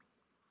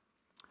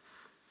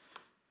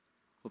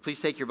Well,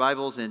 please take your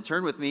Bibles and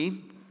turn with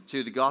me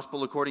to the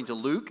Gospel according to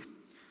Luke.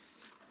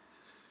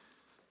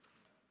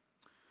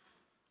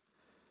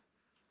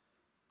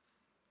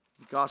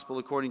 The Gospel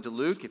according to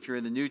Luke. If you're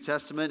in the New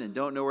Testament and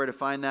don't know where to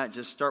find that,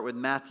 just start with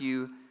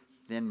Matthew,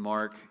 then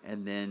Mark,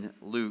 and then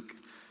Luke.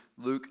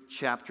 Luke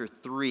chapter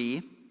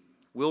 3.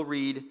 We'll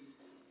read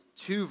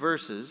 2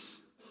 verses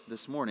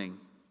this morning.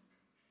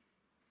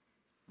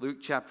 Luke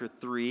chapter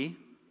 3,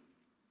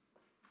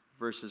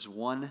 verses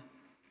 1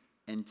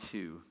 and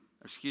 2.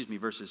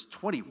 Verses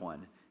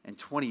 21 and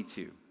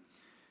 22.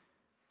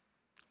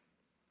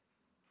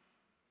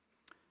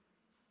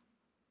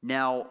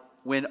 Now,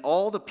 when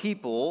all the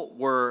people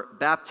were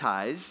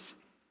baptized,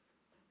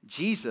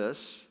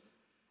 Jesus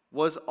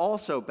was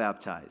also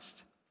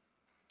baptized.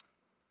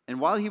 And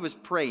while he was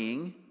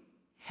praying,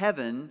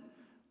 heaven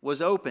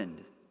was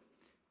opened,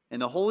 and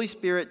the Holy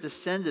Spirit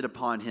descended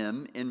upon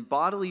him in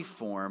bodily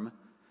form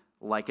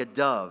like a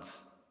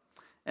dove.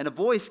 And a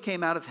voice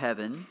came out of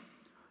heaven,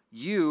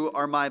 "You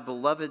are my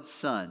beloved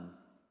Son.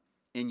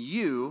 In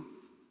you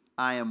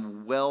I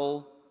am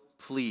well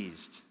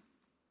pleased."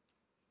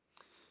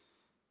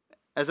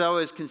 As I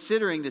was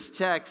considering this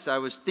text, I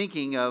was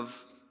thinking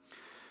of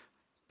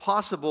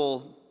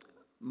possible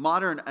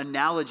modern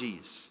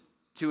analogies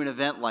to an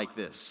event like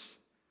this.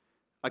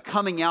 A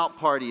coming out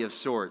party of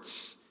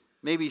sorts.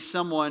 Maybe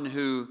someone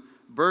who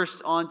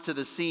burst onto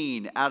the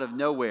scene out of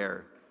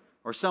nowhere,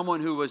 or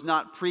someone who was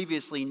not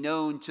previously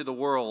known to the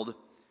world.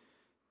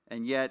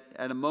 And yet,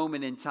 at a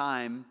moment in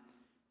time,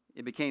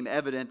 it became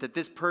evident that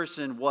this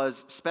person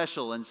was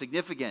special and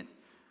significant,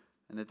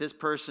 and that this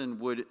person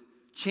would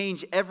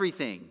change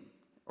everything,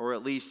 or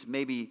at least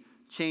maybe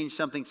change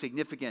something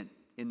significant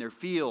in their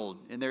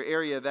field, in their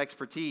area of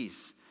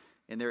expertise,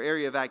 in their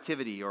area of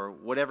activity, or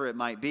whatever it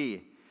might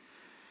be.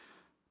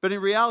 But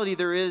in reality,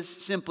 there is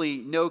simply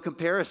no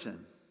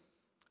comparison.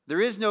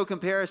 There is no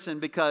comparison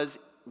because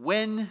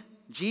when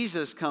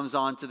Jesus comes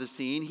onto the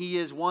scene, he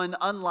is one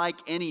unlike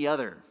any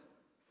other.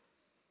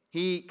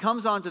 He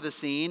comes onto the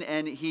scene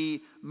and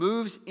he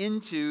moves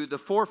into the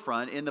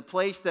forefront in the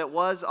place that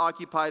was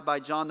occupied by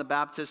John the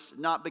Baptist,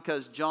 not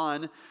because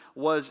John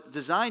was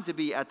designed to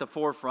be at the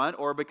forefront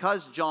or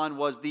because John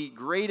was the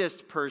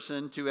greatest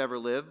person to ever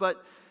live,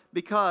 but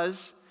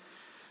because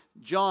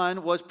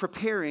John was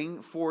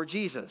preparing for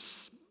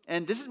Jesus.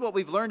 And this is what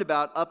we've learned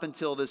about up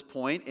until this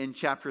point in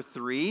chapter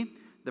 3,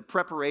 the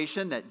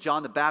preparation that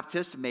John the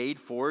Baptist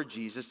made for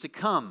Jesus to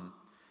come.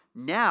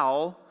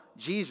 Now,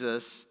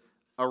 Jesus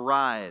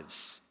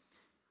arrives.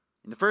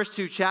 In the first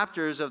 2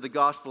 chapters of the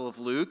Gospel of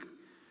Luke,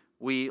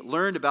 we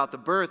learned about the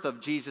birth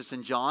of Jesus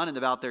and John and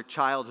about their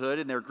childhood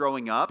and their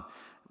growing up.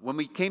 When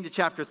we came to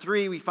chapter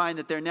 3, we find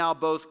that they're now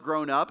both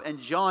grown up, and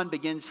John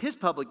begins his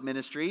public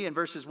ministry. In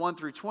verses 1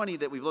 through 20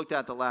 that we've looked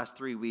at the last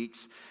 3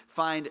 weeks,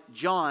 find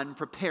John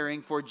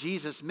preparing for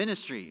Jesus'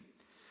 ministry.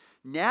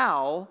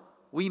 Now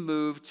we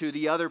move to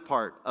the other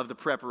part of the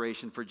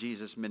preparation for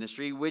Jesus'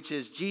 ministry, which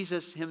is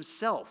Jesus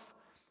himself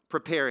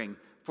preparing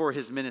for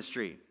his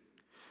ministry.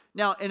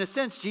 Now, in a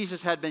sense,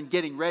 Jesus had been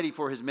getting ready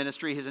for his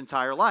ministry his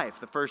entire life.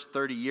 The first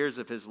 30 years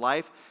of his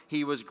life,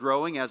 he was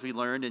growing, as we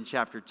learned in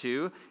chapter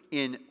 2,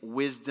 in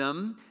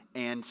wisdom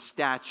and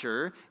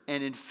stature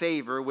and in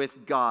favor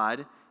with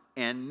God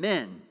and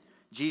men.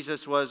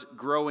 Jesus was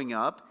growing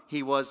up.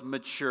 He was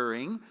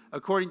maturing.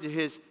 According to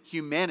his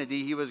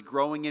humanity, he was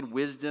growing in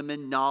wisdom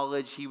and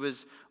knowledge. He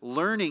was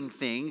learning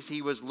things.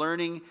 He was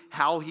learning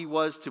how he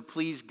was to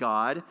please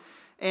God.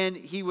 And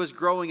he was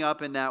growing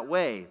up in that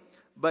way.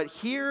 But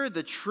here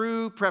the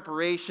true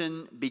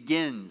preparation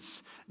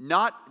begins.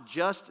 Not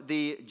just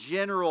the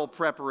general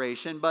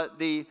preparation, but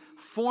the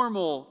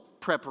formal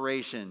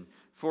preparation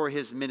for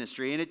his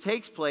ministry. And it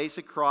takes place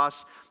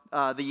across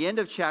the end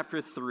of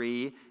chapter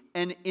 3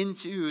 and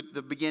into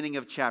the beginning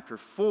of chapter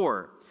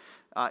 4.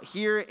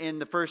 Here in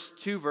the first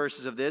 2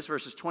 verses of this,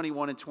 verses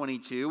 21 and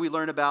 22, we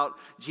learn about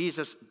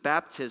Jesus'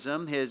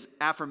 baptism, his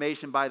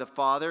affirmation by the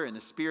Father and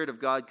the Spirit of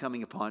God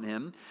coming upon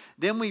him.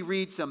 Then we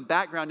read some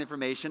background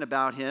information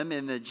about him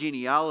in the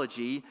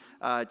genealogy,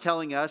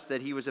 telling us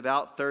that he was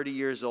about 30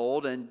 years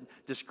old and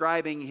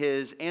describing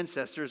his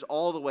ancestors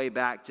all the way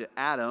back to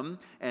Adam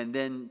and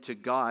then to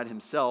God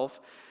himself.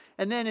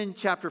 And then in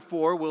chapter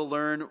 4, we'll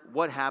learn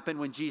what happened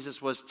when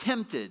Jesus was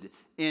tempted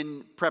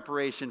in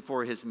preparation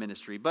for his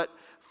ministry. But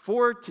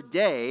for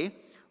today,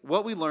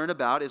 what we learn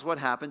about is what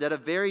happened at a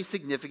very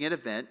significant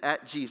event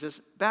at Jesus'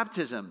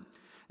 baptism.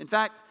 In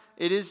fact,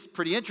 it is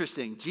pretty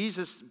interesting.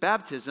 Jesus'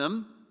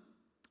 baptism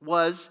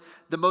was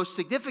the most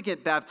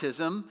significant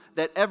baptism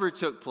that ever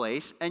took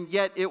place, and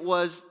yet it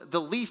was the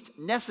least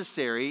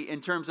necessary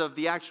in terms of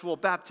the actual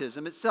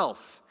baptism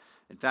itself.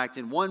 In fact,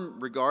 in one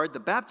regard, the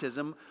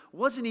baptism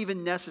wasn't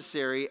even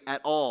necessary at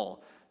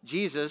all.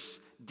 Jesus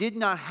did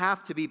not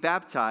have to be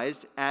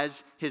baptized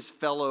as his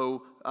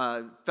fellow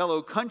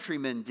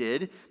countrymen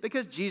did,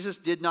 because Jesus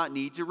did not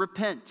need to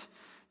repent.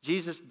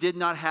 Jesus did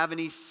not have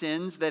any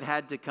sins that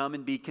had to come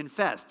and be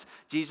confessed.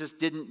 Jesus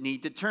didn't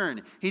need to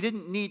turn. He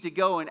didn't need to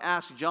go and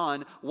ask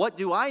John, "What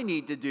do I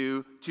need to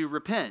do to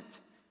repent?"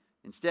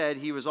 Instead,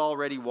 he was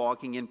already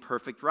walking in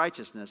perfect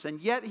righteousness, and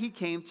yet he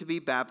came to be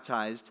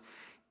baptized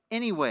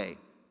anyway.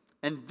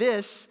 And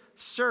this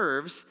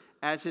serves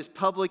as his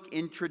public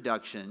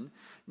introduction,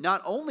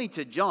 not only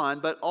to John,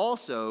 but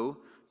also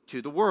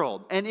to the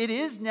world. And it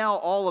is now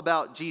all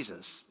about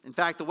Jesus. In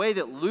fact, the way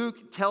that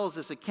Luke tells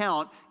this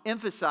account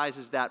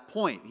emphasizes that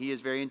point. He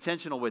is very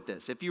intentional with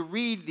this. If you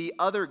read the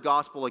other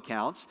gospel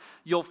accounts,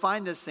 you'll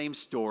find the same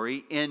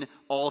story in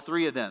all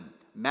three of them.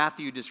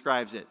 Matthew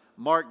describes it,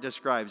 Mark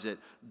describes it,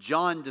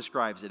 John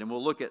describes it, and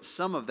we'll look at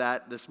some of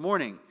that this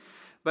morning.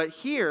 But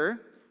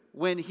here,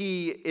 when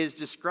he is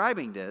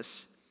describing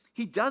this,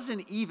 he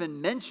doesn't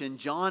even mention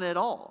John at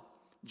all.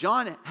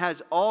 John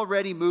has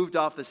already moved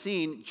off the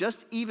scene,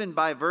 just even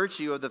by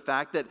virtue of the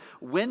fact that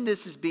when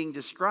this is being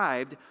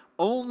described,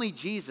 only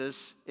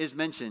Jesus is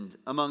mentioned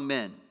among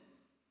men.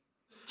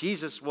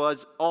 Jesus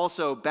was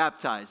also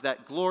baptized,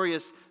 that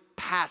glorious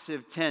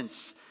passive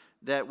tense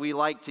that we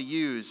like to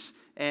use.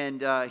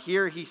 And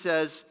here he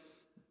says,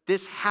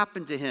 this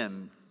happened to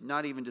him,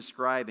 not even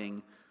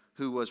describing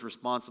who was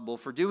responsible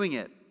for doing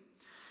it.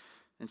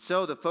 And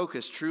so the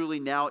focus truly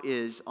now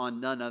is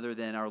on none other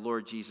than our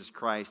Lord Jesus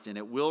Christ, and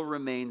it will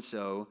remain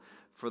so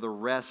for the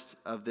rest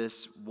of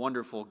this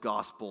wonderful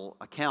gospel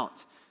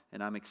account.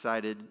 And I'm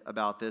excited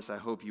about this. I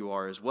hope you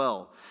are as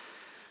well.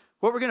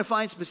 What we're going to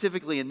find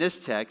specifically in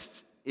this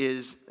text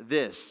is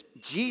this: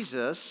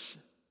 Jesus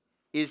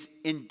is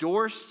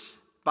endorsed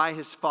by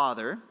his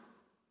Father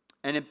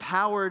and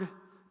empowered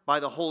by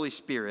the Holy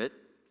Spirit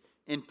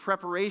in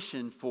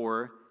preparation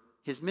for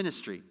his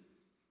ministry.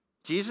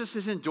 Jesus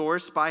is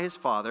endorsed by his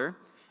Father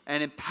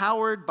and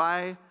empowered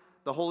by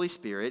the Holy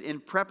Spirit in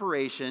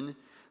preparation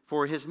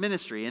for his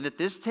ministry, and that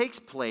this takes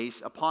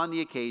place upon the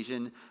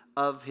occasion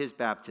of his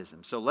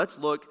baptism. So let's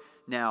look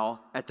now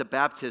at the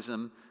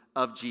baptism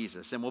of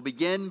Jesus. And we'll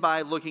begin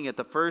by looking at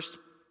the first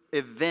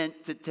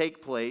event to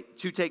take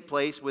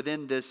place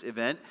within this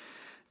event,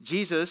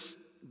 Jesus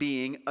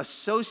being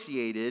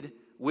associated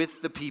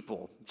with the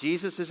people.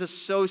 Jesus is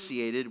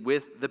associated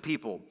with the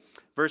people.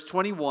 Verse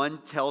 21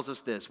 tells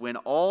us this: when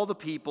all the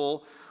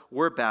people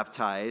were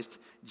baptized,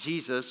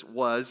 Jesus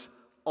was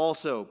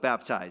also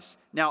baptized.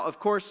 Now, of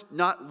course,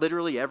 not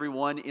literally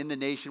everyone in the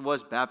nation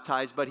was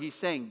baptized, but he's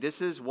saying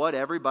this is what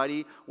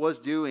everybody was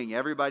doing.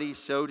 Everybody,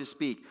 so to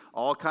speak.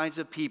 All kinds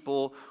of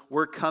people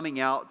were coming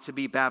out to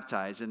be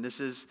baptized. And this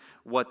is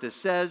what this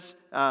says.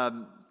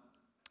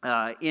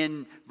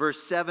 In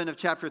verse 7 of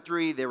chapter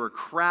 3, there were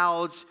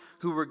crowds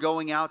who were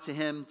going out to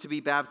him to be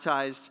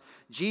baptized.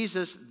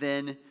 Jesus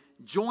then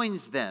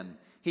joins them.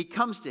 He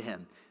comes to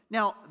him.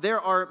 Now, there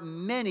are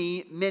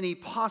many, many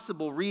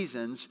possible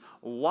reasons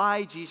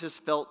why Jesus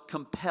felt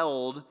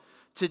compelled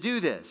to do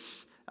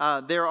this.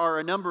 There are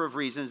a number of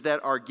reasons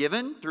that are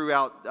given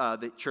throughout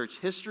the church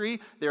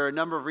history. There are a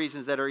number of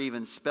reasons that are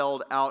even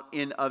spelled out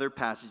in other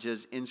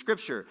passages in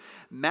Scripture.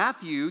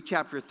 Matthew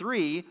chapter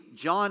 3,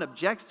 John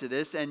objects to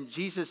this, and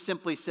Jesus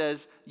simply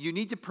says, you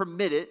need to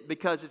permit it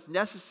because it's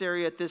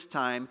necessary at this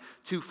time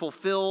to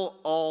fulfill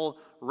all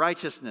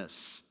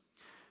righteousness.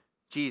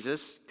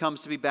 Jesus comes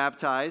to be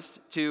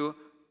baptized to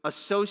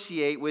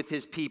associate with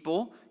his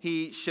people.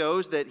 He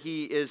shows that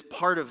he is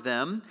part of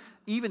them,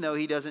 even though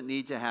he doesn't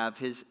need to have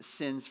his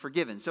sins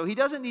forgiven. So he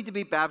doesn't need to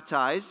be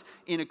baptized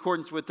in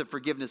accordance with the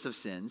forgiveness of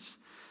sins.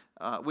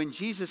 When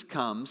Jesus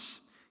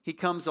comes, he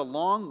comes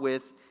along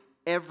with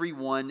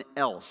everyone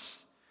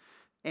else.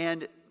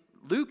 And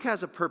Luke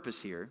has a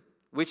purpose here,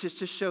 which is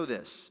to show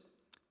this.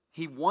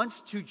 He wants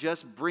to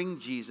just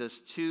bring Jesus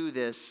to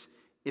this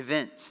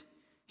event.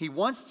 He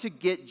wants to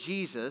get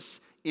Jesus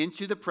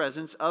into the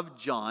presence of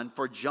John,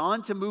 for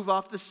John to move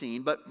off the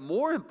scene, but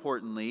more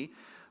importantly,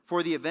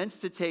 for the events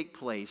to take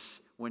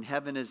place when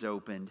heaven is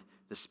opened,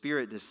 the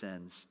Spirit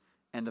descends,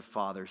 and the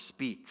Father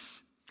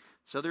speaks.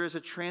 So there is a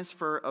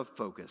transfer of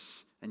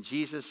focus, and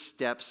Jesus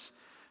steps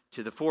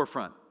to the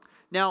forefront.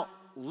 Now,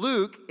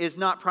 Luke is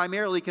not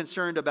primarily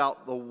concerned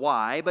about the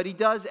why, but he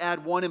does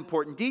add one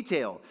important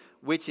detail,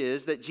 which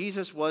is that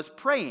Jesus was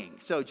praying.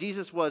 So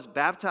Jesus was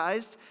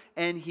baptized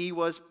and he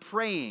was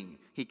praying.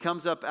 He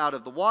comes up out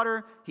of the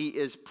water, he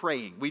is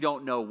praying. We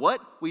don't know what,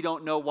 we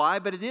don't know why,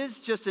 but it is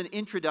just an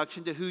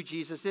introduction to who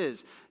Jesus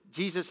is.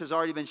 Jesus has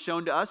already been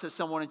shown to us as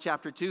someone in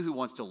chapter 2 who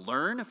wants to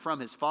learn from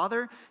his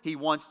Father. He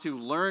wants to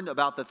learn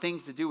about the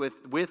things to do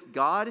with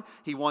God.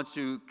 He wants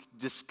to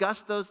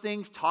discuss those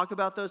things, talk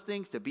about those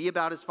things, to be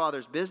about his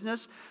Father's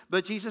business.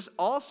 But Jesus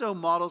also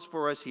models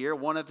for us here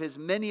one of his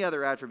many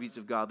other attributes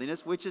of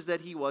godliness, which is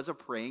that he was a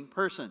praying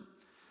person.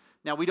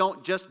 Now, we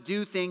don't just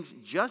do things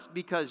just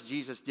because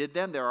Jesus did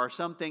them. There are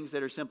some things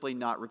that are simply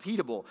not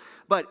repeatable.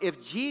 But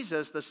if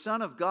Jesus, the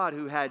Son of God,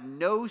 who had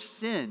no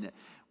sin,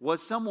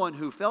 was someone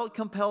who felt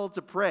compelled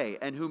to pray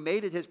and who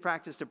made it his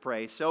practice to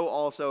pray, so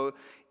also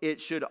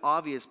it should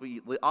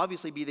obviously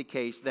be the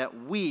case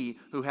that we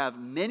who have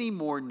many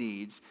more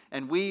needs,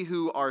 and we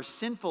who are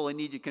sinful and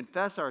need to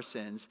confess our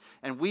sins,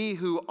 and we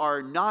who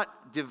are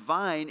not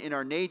divine in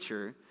our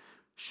nature,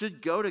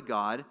 should go to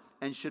God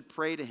and should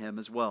pray to him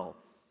as well.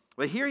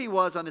 But here he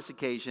was on this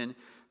occasion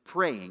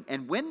praying.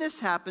 And when this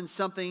happened,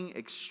 something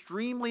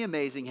extremely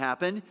amazing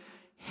happened.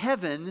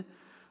 Heaven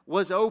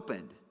was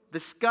opened. The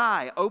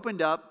sky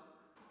opened up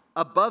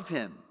above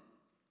him.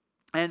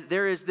 And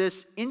there is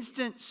this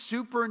instant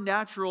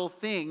supernatural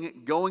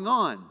thing going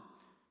on.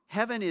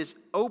 Heaven is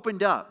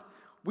opened up.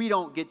 We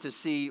don't get to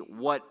see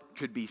what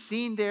could be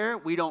seen there.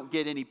 We don't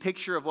get any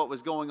picture of what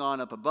was going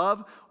on up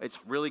above. It's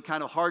really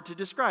kind of hard to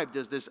describe.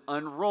 Does this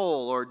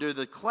unroll, or do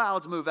the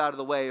clouds move out of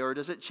the way, or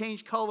does it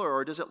change color,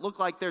 or does it look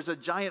like there's a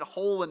giant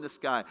hole in the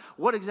sky?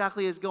 What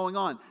exactly is going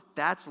on?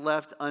 That's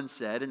left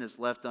unsaid, and it's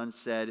left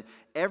unsaid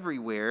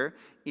everywhere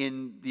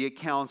in the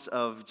accounts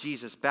of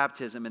Jesus'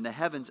 baptism and the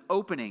heavens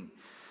opening.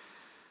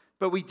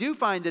 But we do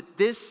find that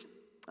this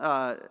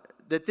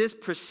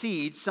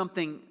precedes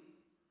something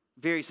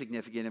very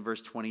significant in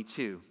verse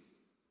 22,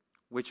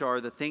 which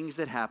are the things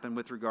that happen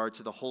with regard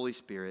to the Holy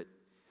Spirit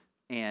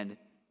and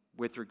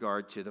with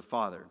regard to the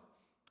Father.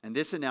 And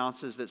this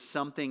announces that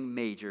something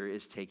major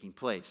is taking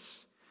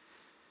place.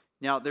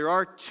 Now, there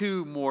are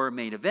two more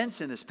main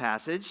events in this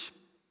passage,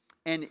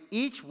 and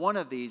each one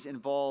of these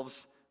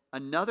involves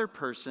another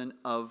person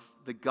of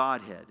the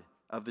Godhead,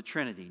 of the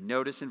Trinity.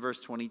 Notice in verse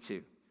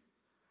 22,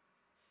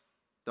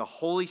 the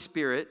Holy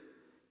Spirit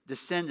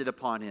descended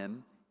upon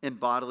him in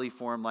bodily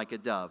form like a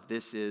dove.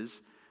 This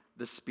is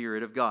the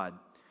Spirit of God.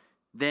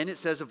 Then it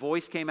says, a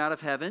voice came out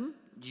of heaven.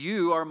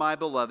 You are my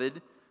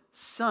beloved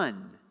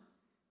Son.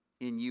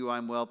 In you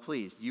I'm well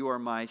pleased. You are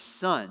my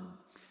Son.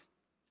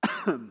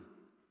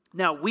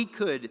 Now, we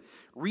could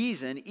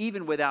reason,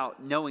 even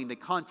without knowing the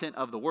content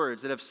of the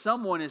words, that if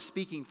someone is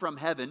speaking from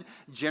heaven,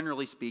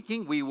 generally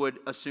speaking, we would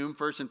assume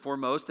first and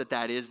foremost that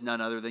that is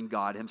none other than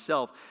God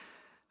himself.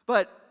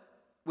 But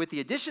with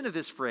the addition of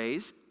this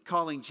phrase,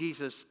 calling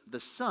Jesus the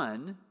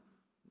Son,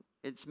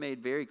 it's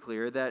made very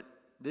clear that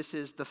this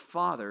is the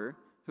Father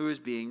who is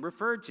being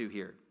referred to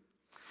here.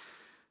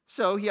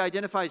 So he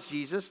identifies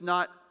Jesus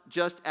not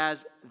just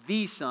as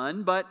the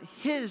Son, but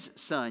his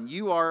Son.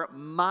 You are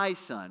my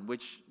Son,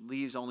 which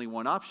leaves only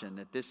one option,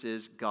 that this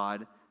is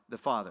God the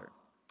Father.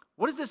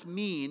 What does this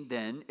mean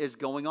then is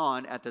going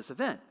on at this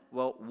event?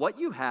 Well, what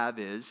you have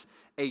is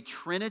a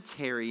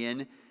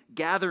Trinitarian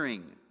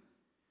gathering.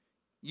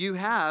 You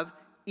have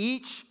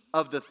each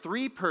of the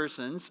three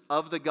persons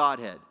of the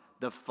Godhead,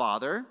 the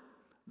Father,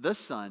 the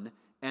Son,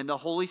 and the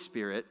Holy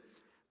Spirit,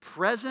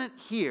 present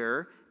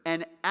here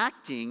and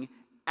acting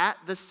at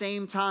the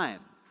same time.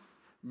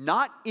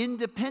 Not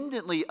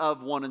independently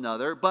of one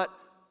another, but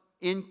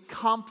in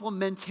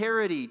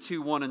complementarity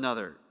to one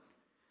another.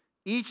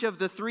 Each of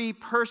the three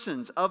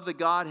persons of the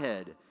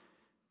Godhead,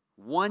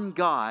 one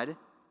God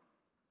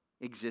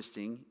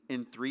existing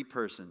in three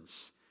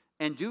persons,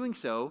 and doing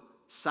so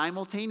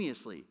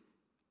simultaneously,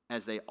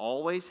 as they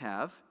always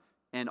have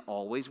and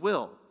always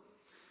will.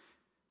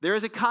 There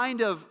is a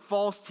kind of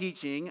false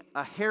teaching,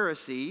 a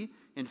heresy,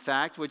 in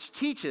fact, which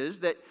teaches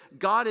that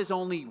God is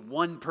only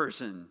one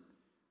person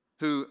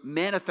who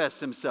manifests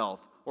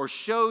himself or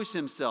shows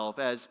himself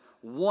as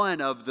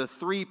one of the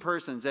three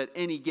persons at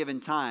any given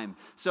time,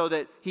 so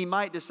that he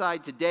might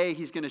decide today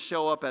he's going to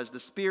show up as the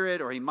Spirit,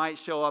 or he might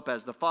show up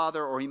as the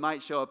Father, or he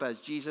might show up as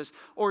Jesus,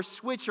 or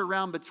switch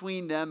around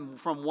between them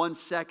from 1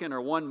 second or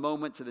one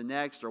moment to the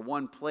next, or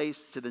one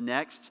place to the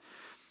next.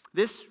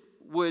 This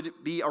would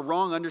be a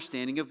wrong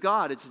understanding of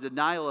God. It's a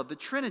denial of the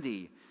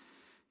Trinity,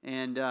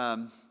 and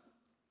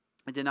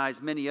it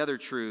denies many other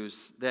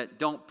truths that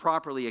don't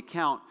properly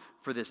account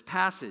for this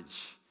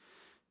passage.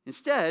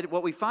 Instead,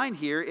 what we find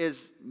here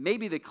is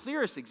maybe the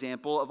clearest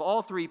example of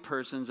all three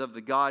persons of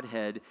the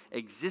Godhead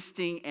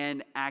existing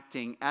and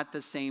acting at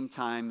the same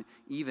time,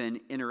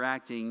 even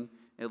interacting,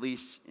 at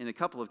least in a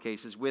couple of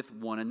cases, with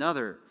one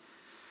another.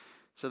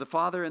 So the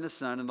Father and the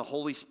Son and the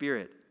Holy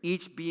Spirit,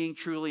 each being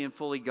truly and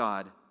fully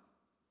God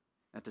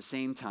at the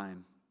same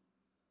time.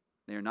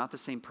 They are not the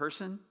same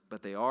person,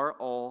 but they are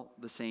all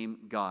the same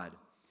God.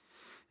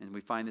 And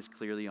we find this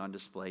clearly on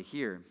display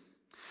here.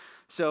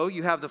 So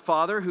you have the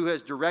Father who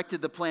has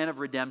directed the plan of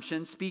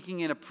redemption,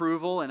 speaking in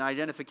approval and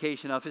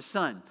identification of his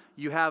Son.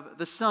 You have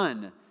the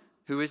Son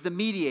who is the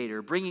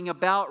mediator, bringing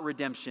about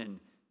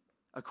redemption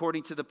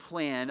according to the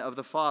plan of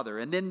the Father.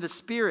 And then the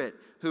Spirit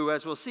who,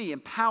 as we'll see,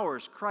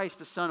 empowers Christ,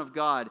 the Son of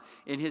God,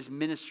 in his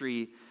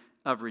ministry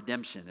of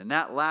redemption. And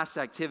that last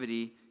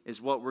activity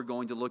is what we're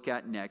going to look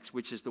at next,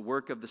 which is the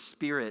work of the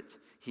Spirit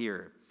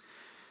here.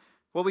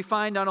 What we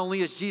find not only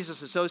is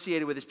Jesus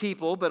associated with his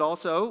people, but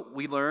also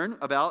we learn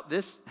about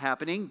this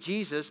happening,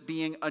 Jesus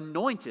being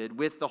anointed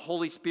with the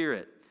Holy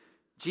Spirit.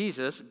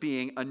 Jesus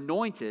being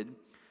anointed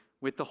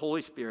with the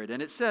Holy Spirit.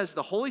 And it says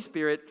the Holy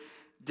Spirit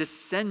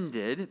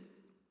descended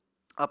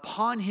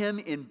upon him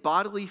in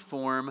bodily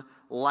form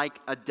like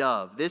a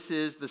dove. This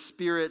is the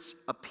Spirit's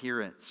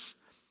appearance.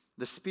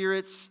 The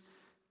Spirit's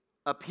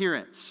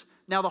appearance.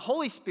 Now, the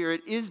Holy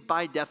Spirit is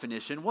by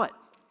definition what?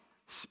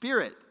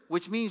 Spirit,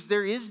 which means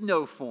there is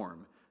no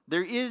form.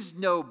 There is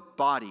no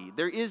body.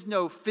 There is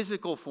no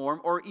physical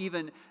form or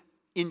even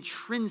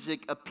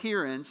intrinsic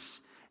appearance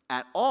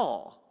at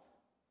all.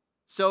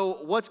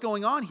 So what's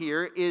going on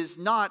here is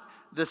not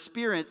the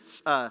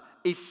Spirit's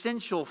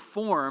essential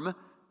form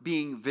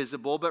being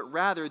visible, but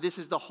rather this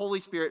is the Holy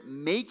Spirit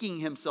making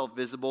himself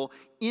visible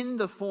in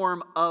the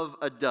form of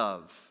a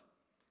dove.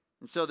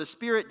 And so the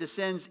Spirit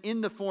descends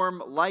in the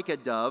form like a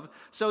dove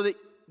so that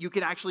you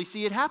can actually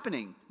see it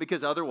happening,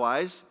 because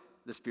otherwise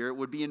the Spirit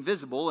would be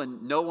invisible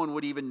and no one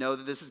would even know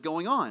that this is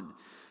going on.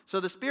 So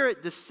the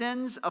Spirit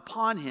descends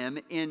upon him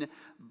in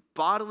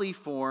bodily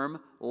form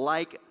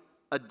like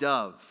a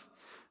dove.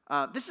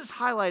 This is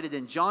highlighted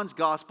in John's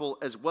gospel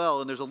as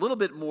well, and there's a little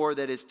bit more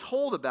that is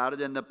told about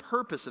it and the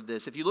purpose of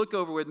this. If you look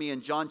over with me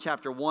in John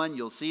chapter 1,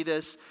 you'll see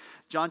this.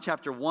 John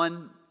chapter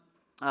 1,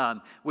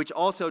 which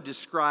also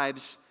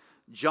describes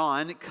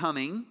John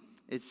coming.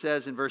 It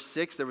says in verse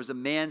 6, there was a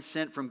man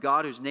sent from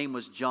God whose name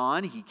was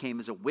John. He came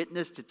as a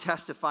witness to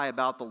testify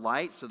about the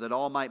light so that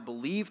all might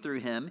believe through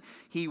him.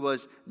 He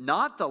was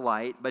not the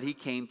light, but he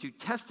came to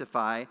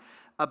testify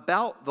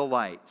about the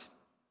light.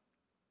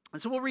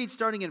 And so we'll read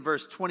starting in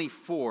verse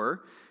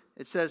 24.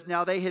 It says,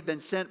 now they had been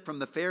sent from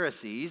the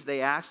Pharisees.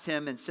 They asked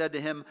him and said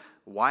to him,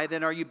 why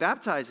then are you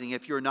baptizing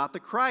if you're not the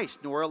Christ,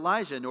 nor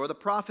Elijah, nor the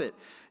prophet?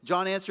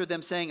 John answered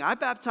them, saying, I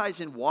baptize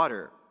in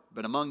water,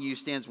 but among you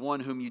stands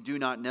one whom you do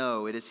not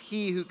know. It is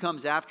he who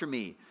comes after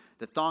me,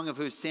 the thong of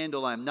whose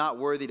sandal I am not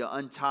worthy to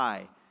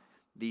untie.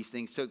 These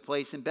things took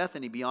place in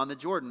Bethany beyond the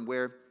Jordan,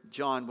 where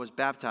John was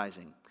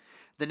baptizing.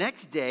 The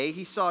next day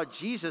he saw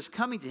Jesus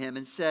coming to him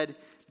and said,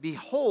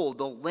 behold,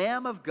 the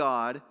Lamb of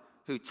God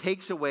who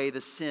takes away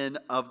the sin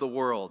of the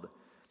world.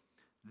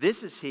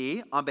 This is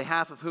he, on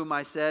behalf of whom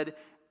I said,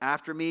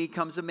 after me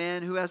comes a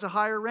man who has a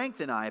higher rank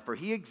than I, for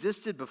he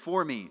existed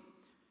before me.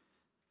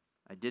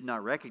 I did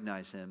not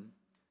recognize him,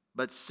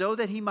 but so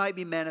that he might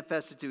be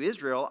manifested to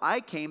Israel, I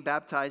came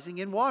baptizing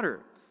in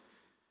water.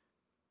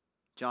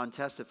 John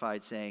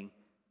testified, saying,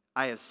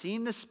 I have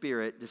seen the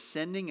Spirit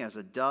descending as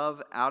a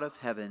dove out of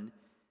heaven,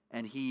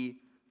 and he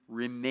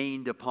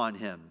remained upon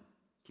him.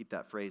 Keep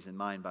that phrase in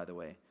mind, by the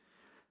way.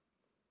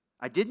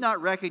 I did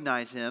not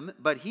recognize him,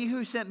 but he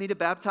who sent me to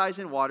baptize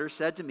in water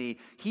said to me,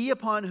 he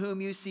upon whom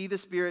you see the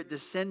Spirit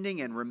descending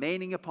and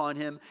remaining upon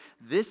him,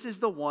 this is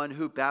the one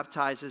who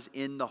baptizes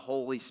in the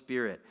Holy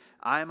Spirit.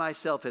 I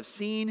myself have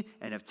seen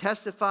and have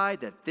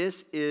testified that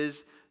this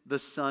is the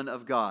Son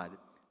of God.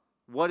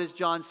 What is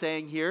John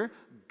saying here?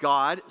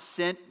 God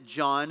sent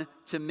John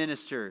to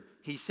minister.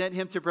 He sent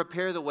him to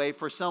prepare the way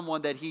for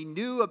someone that he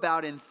knew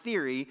about in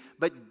theory,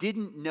 but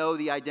didn't know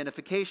the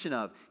identification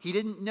of. He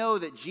didn't know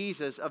that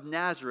Jesus of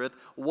Nazareth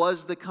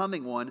was the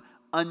coming one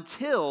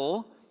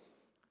until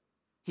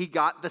he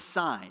got the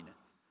sign.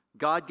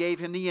 God gave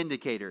him the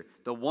indicator.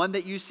 The one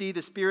that you see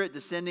the Spirit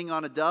descending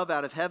on a dove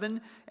out of heaven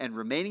and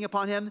remaining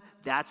upon him,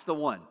 that's the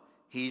one.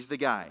 He's the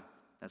guy.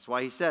 That's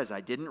why he says,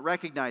 I didn't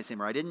recognize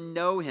him, or I didn't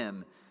know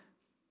him,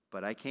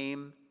 but I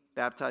came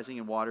baptizing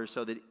in water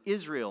so that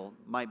Israel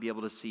might be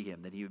able to see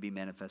him, that he would be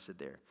manifested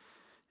there.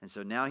 And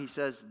so now he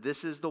says,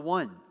 this is the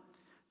one.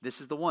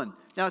 This is the one.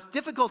 Now it's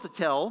difficult to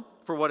tell,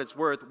 for what it's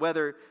worth,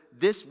 whether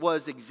this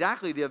was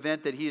exactly the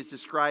event that he is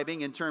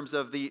describing in terms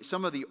of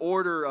some of the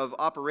order of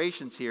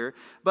operations here,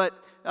 but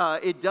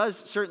it does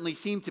certainly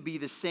seem to be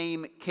the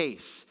same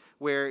case,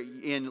 where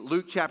in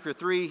Luke chapter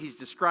 3, he's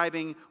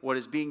describing what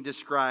is being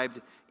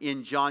described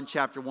in John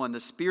chapter 1.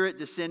 The Spirit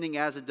descending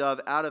as a dove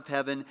out of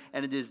heaven,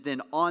 and it is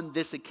then on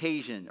this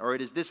occasion, or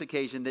it is this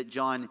occasion that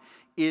John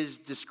is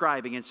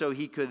describing. And so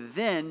he could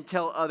then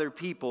tell other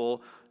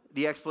people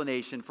the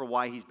explanation for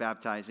why he's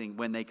baptizing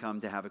when they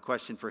come to have a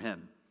question for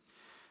him.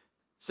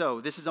 So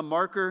this is a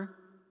marker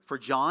for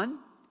John.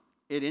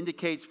 It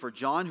indicates for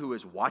John, who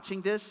is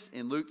watching this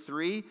in Luke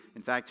 3,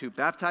 in fact, who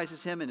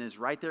baptizes him and is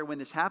right there when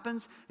this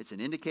happens, it's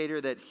an indicator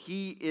that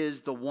he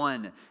is the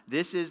one.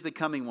 This is the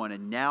coming one,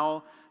 and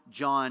now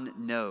John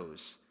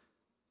knows.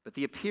 But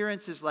the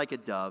appearance is like a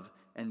dove,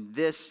 and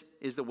this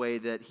is the way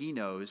that he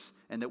knows,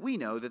 and that we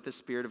know that the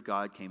Spirit of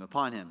God came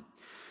upon him.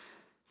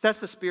 That's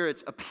the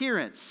Spirit's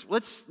appearance.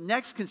 Let's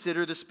next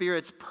consider the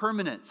Spirit's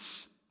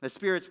permanence. The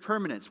Spirit's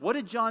permanence. What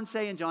did John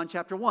say in John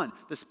chapter 1?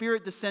 The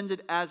Spirit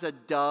descended as a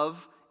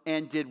dove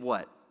and did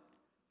what?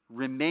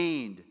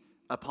 Remained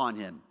upon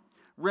him.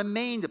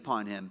 Remained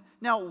upon him.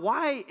 Now,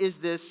 why is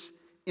this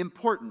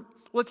important?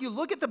 Well, if you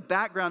look at the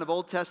background of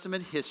Old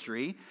Testament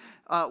history,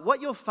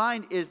 what you'll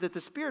find is that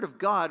the Spirit of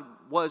God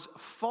was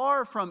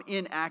far from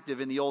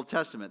inactive in the Old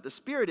Testament. The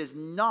Spirit is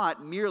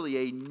not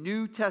merely a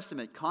New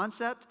Testament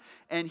concept,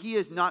 and he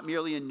is not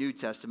merely a New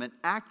Testament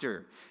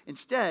actor.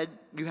 Instead,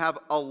 you have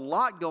a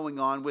lot going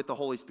on with the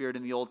Holy Spirit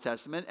in the Old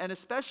Testament, and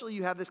especially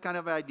you have this kind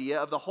of idea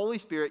of the Holy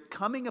Spirit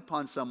coming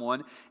upon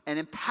someone and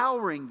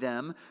empowering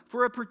them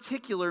for a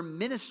particular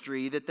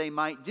ministry that they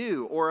might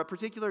do, or a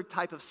particular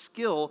type of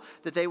skill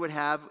that they would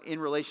have in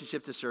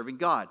relationship to serving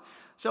God.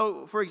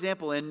 So, for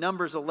example, in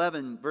Numbers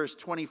 11, verse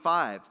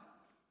 25,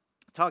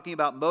 talking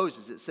about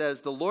Moses, it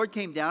says, the Lord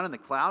came down in the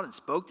cloud and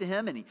spoke to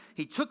him, and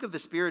he took of the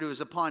Spirit who was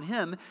upon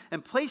him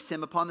and placed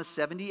him upon the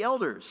 70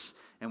 elders.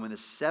 And when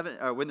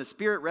the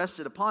Spirit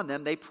rested upon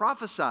them, they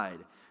prophesied,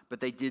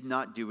 but they did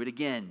not do it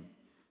again.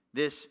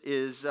 This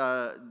is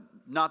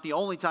not the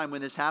only time when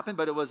this happened,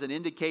 but it was an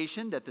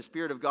indication that the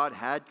Spirit of God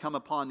had come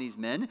upon these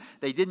men.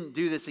 They didn't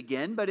do this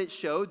again, but it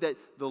showed that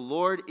the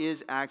Lord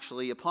is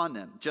actually upon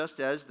them. Just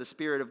as the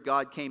Spirit of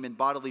God came in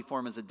bodily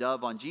form as a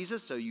dove on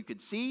Jesus, so you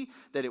could see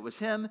that it was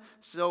him,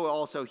 so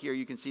also here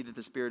you can see that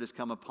the Spirit has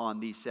come upon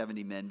these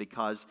 70 men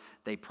because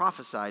they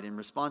prophesied in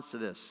response to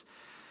this.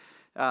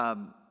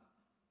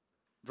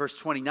 Verse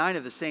 29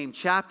 of the same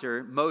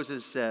chapter,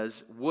 Moses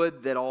says,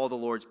 "Would that all the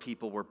Lord's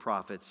people were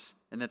prophets,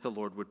 and that the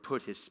Lord would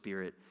put his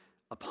Spirit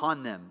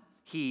upon them."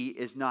 He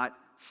is not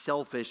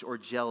selfish or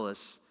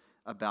jealous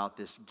about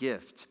this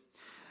gift.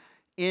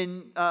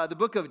 In the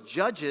book of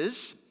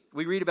Judges,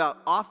 we read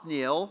about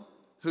Othniel,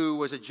 who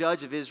was a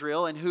judge of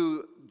Israel and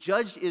who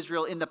judged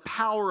Israel in the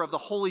power of the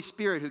Holy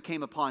Spirit who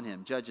came upon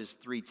him. Judges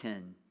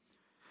 3:10.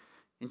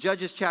 In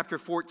Judges chapter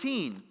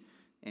 14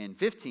 and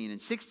 15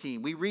 and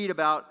 16, we read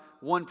about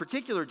one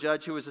particular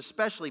judge who was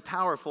especially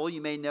powerful.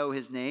 You may know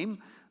his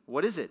name.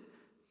 What is it?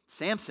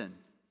 Samson.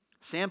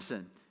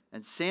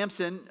 And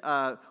Samson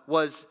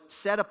was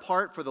set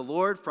apart for the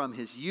Lord from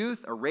his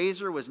youth. A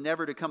razor was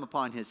never to come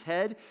upon his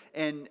head.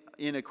 And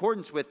in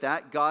accordance with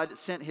that, God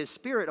sent his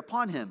Spirit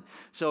upon him.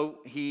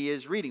 So he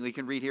is reading. We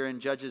can read here in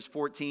Judges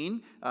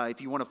 14. If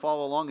you want to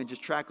follow along and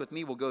just track with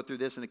me, we'll go through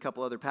this and a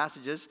couple other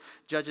passages.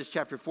 Judges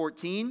chapter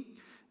 14.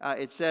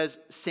 It says,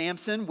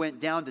 Samson went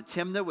down to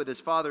Timnah with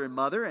his father and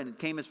mother, and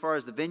came as far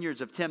as the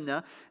vineyards of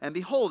Timnah. And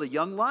behold, a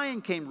young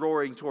lion came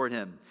roaring toward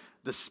him.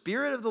 The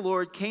Spirit of the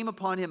Lord came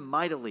upon him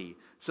mightily,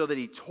 so that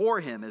he tore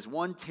him as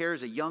one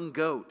tears a young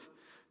goat,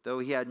 though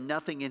he had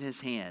nothing in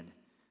his hand.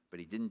 But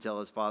he didn't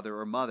tell his father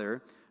or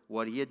mother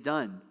what he had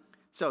done.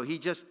 So he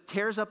just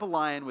tears up a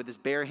lion with his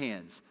bare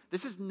hands.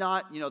 This is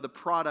not, the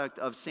product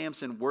of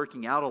Samson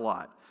working out a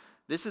lot.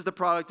 This is the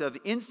product of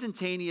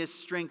instantaneous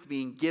strength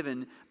being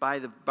given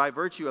by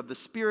virtue of the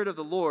Spirit of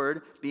the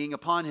Lord being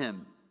upon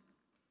him.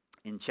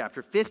 In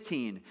chapter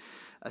 15,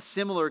 a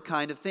similar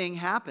kind of thing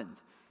happened.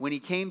 When he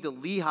came to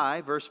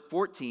Lehi, verse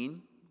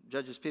 14,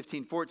 Judges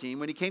 15:14,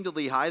 when he came to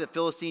Lehi, the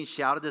Philistines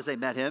shouted as they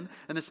met him,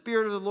 and the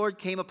Spirit of the Lord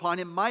came upon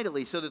him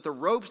mightily, so that the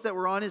ropes that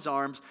were on his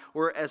arms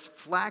were as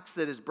flax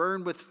that is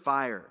burned with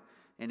fire,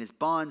 and his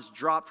bonds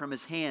dropped from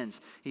his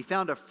hands. He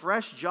found a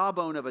fresh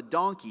jawbone of a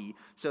donkey,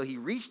 so he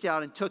reached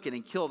out and took it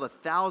and killed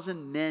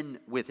 1,000 men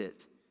with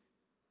it.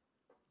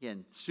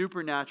 Again,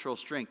 supernatural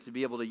strength to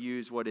be able to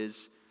use what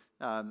is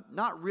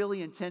not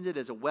really intended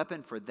as a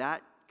weapon for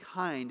that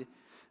kind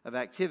of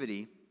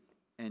activity,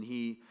 and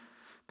he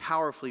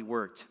powerfully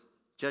worked.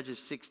 Judges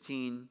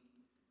 16,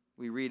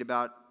 we read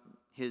about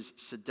his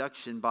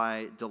seduction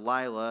by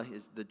Delilah,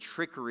 the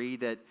trickery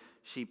that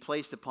she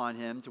placed upon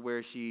him to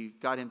where she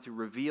got him to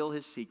reveal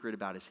his secret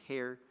about his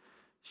hair.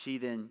 She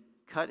then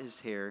cut his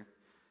hair,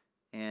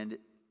 and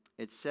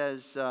it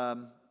says,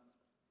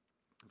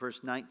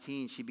 verse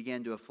 19, she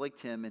began to afflict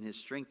him, and his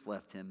strength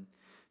left him.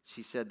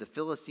 She said, "The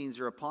Philistines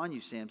are upon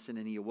you, Samson."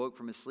 And he awoke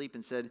from his sleep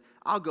and said,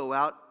 "I'll go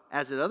out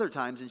as at other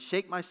times and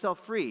shake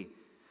myself free."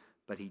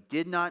 But he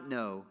did not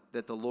know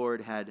that the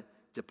Lord had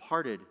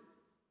departed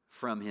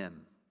from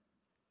him.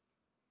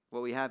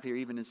 What we have here,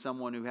 even in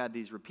someone who had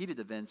these repeated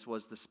events,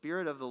 was the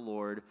Spirit of the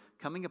Lord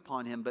coming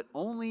upon him, but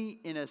only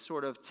in a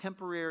sort of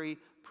temporary,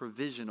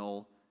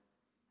 provisional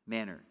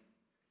manner.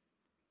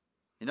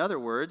 In other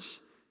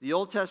words, the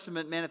Old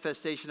Testament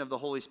manifestation of the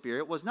Holy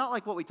Spirit was not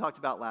like what we talked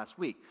about last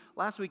week.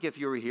 Last week, if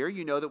you were here,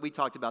 you know that we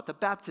talked about the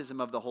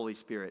baptism of the Holy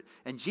Spirit.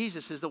 And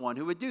Jesus is the one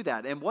who would do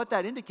that. And what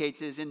that indicates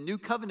is in New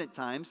Covenant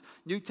times,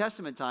 New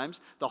Testament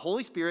times, the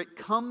Holy Spirit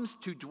comes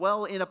to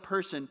dwell in a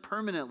person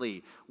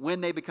permanently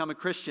when they become a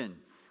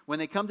Christian. When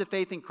they come to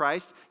faith in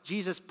Christ,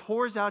 Jesus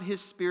pours out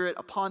his Spirit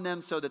upon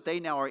them so that they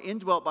now are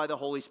indwelt by the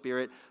Holy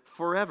Spirit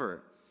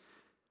forever.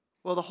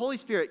 Well, the Holy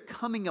Spirit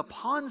coming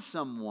upon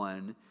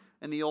someone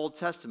in the Old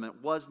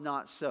Testament was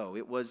not so.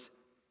 It was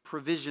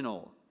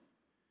provisional.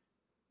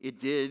 He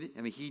did.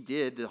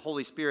 The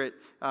Holy Spirit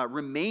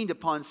remained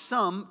upon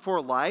some for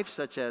life,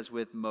 such as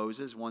with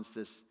Moses once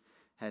this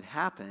had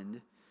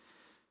happened.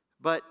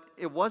 But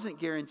it wasn't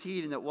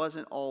guaranteed, and it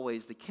wasn't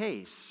always the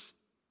case.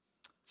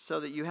 So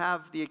that you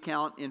have the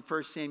account in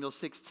 1 Samuel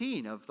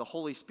 16 of the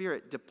Holy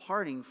Spirit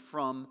departing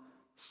from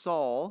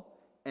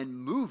Saul and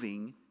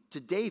moving to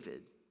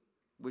David,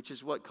 which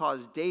is what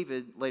caused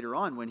David later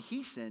on when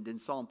he sinned in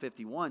Psalm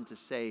 51 to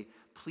say,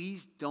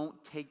 "Please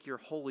don't take your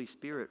Holy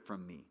Spirit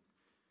from me."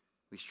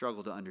 We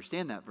struggle to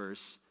understand that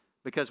verse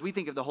because we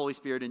think of the Holy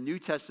Spirit in New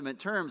Testament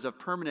terms of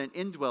permanent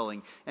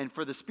indwelling, and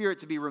for the Spirit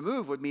to be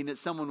removed would mean that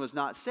someone was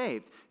not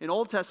saved. In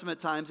Old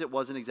Testament times, it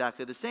wasn't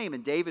exactly the same,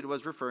 and David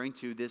was referring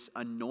to this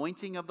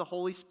anointing of the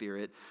Holy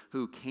Spirit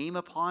who came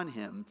upon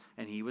him,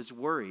 and he was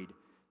worried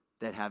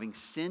that having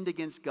sinned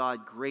against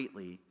God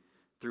greatly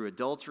through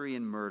adultery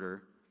and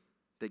murder,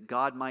 that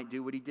God might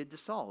do what he did to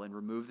Saul and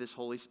remove this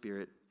Holy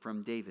Spirit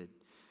from David.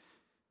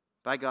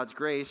 By God's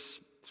grace,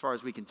 as far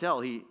as we can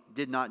tell, he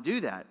did not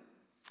do that.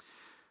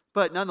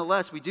 But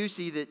nonetheless, we do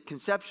see that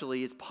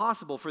conceptually it's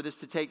possible for this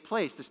to take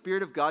place. The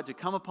Spirit of God to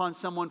come upon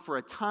someone for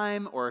a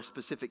time or a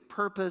specific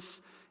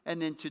purpose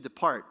and then to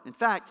depart. In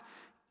fact,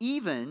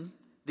 even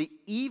the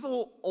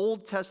evil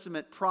Old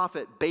Testament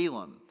prophet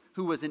Balaam,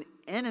 who was an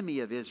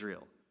enemy of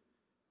Israel.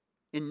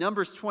 In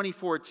Numbers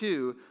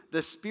 24:2,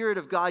 the Spirit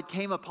of God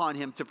came upon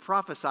him to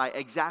prophesy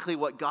exactly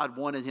what God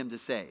wanted him to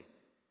say,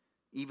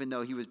 even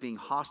though he was being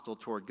hostile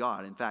toward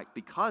God. In fact,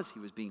 because he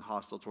was being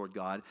hostile toward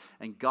God,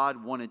 and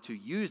God wanted to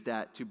use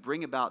that to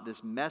bring about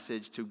this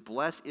message to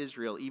bless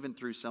Israel, even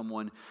through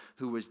someone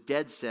who was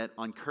dead set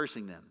on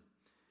cursing them.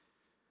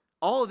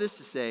 All of this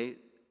to say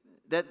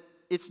that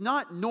it's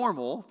not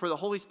normal for the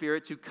Holy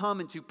Spirit to come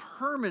and to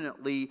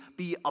permanently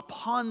be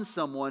upon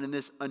someone in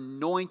this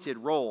anointed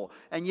role.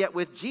 And yet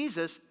with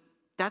Jesus,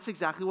 that's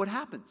exactly what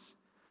happens.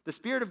 The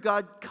Spirit of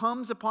God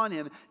comes upon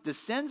him,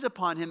 descends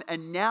upon him,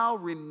 and now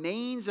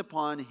remains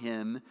upon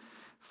him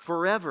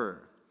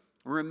forever.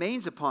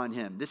 Remains upon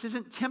him. This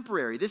isn't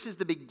temporary. This is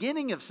the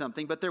beginning of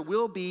something, but there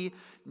will be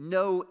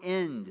no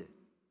end.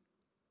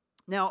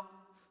 Now,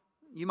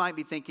 you might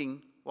be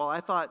thinking, well, I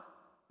thought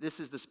this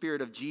is the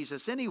Spirit of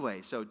Jesus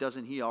anyway, so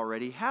doesn't he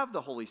already have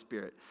the Holy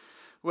Spirit?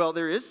 Well,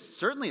 there is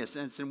certainly a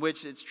sense in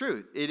which it's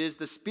true. It is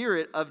the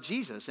Spirit of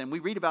Jesus, and we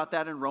read about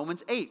that in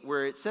Romans 8,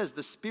 where it says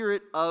the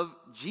Spirit of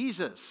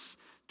Jesus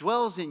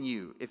dwells in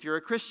you if you're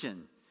a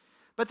Christian.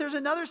 But there's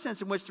another sense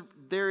in which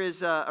there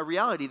is a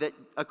reality that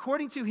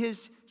according to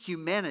his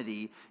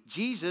humanity,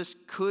 Jesus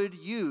could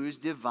use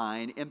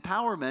divine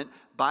empowerment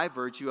by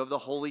virtue of the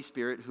Holy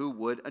Spirit who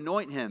would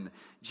anoint him.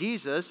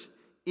 Jesus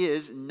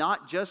is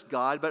not just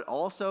God, but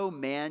also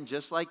man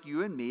just like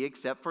you and me,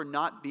 except for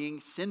not being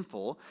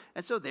sinful.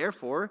 And so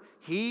therefore,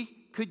 he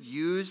could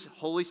use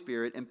Holy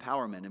Spirit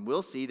empowerment. And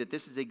we'll see that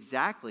this is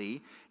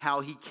exactly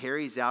how he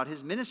carries out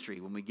his ministry.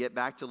 When we get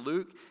back to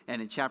Luke,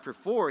 and in chapter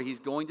 4, he's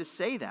going to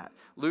say that.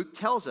 Luke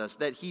tells us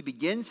that he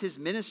begins his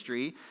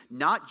ministry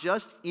not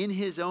just in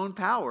his own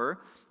power,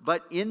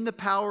 but in the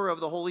power of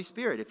the Holy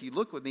Spirit. If you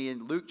look with me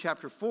in Luke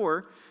chapter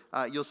 4,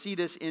 you'll see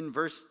this in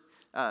verse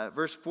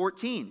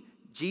 14.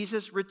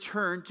 Jesus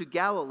returned to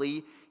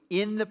Galilee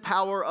in the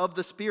power of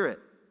the Spirit.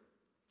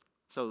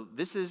 So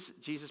this is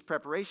Jesus'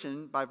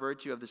 preparation by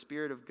virtue of the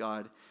Spirit of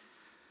God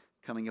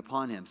coming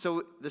upon him.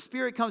 So the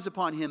Spirit comes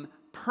upon him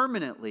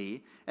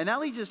permanently, and that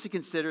leads us to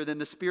consider then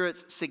the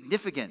Spirit's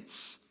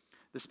significance.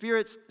 The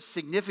Spirit's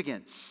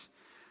significance.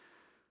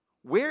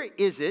 Where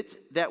is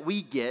it that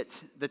we get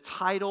the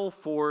title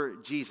for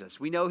Jesus?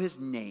 We know his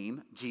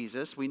name,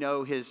 Jesus. We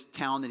know his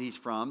town that he's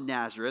from,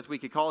 Nazareth. We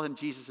could call him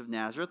Jesus of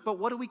Nazareth, but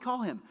what do we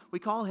call him? We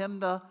call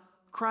him the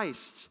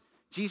Christ.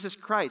 Jesus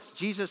Christ,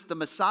 Jesus the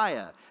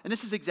Messiah. And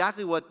this is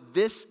exactly what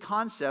this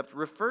concept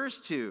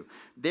refers to.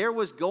 There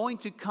was going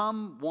to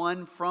come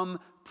one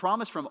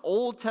promised from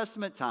Old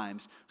Testament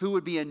times who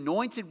would be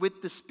anointed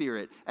with the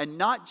Spirit, and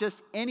not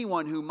just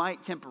anyone who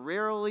might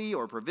temporarily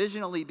or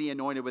provisionally be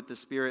anointed with the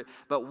Spirit,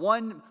 but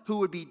one who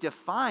would be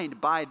defined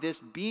by this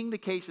being the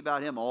case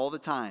about him all the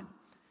time.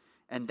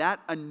 And that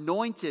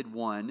anointed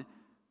one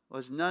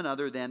was none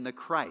other than the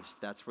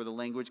Christ. That's where the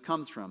language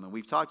comes from. And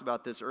we've talked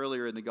about this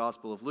earlier in the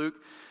Gospel of Luke,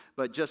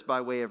 but just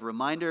by way of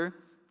reminder,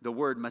 the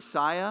word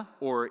Messiah,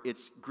 or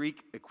its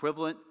Greek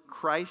equivalent,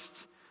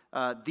 Christ,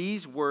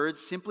 these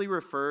words simply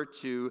refer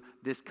to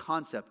this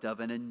concept of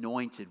an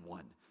anointed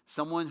one,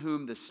 someone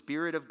whom the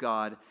Spirit of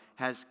God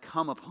has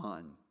come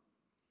upon.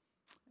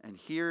 And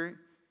here,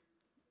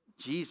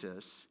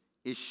 Jesus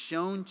is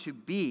shown to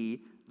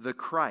be the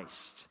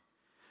Christ,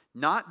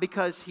 not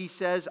because he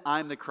says,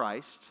 I'm the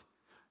Christ,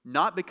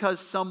 not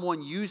because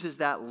someone uses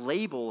that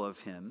label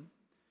of him,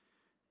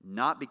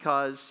 not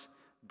because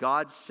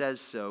God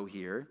says so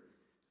here,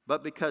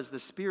 but because the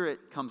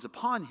Spirit comes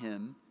upon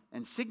him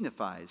and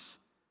signifies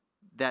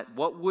that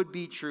what would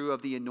be true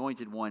of the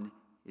anointed one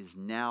is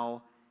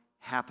now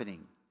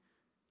happening.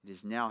 It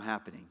is now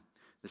happening.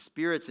 The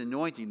Spirit's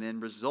anointing then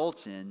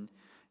results in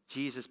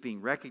Jesus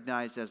being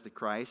recognized as the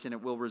Christ, and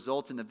it will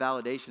result in the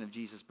validation of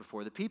Jesus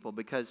before the people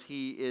because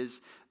he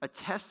is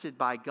attested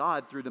by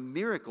God through the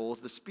miracles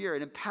the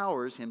Spirit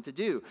empowers him to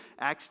do.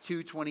 Acts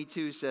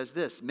 2:22 says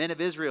this, Men of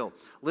Israel,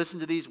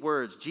 listen to these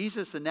words.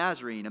 Jesus the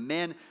Nazarene, a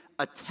man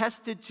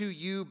attested to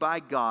you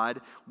by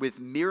God with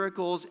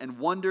miracles and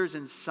wonders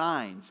and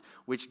signs,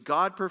 which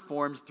God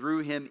performed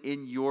through him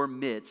in your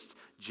midst,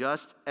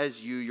 just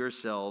as you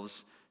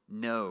yourselves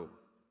know.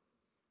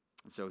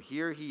 And so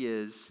here he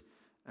is,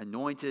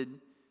 anointed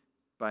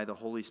by the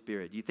Holy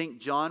Spirit. Do you think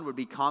John would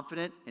be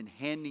confident in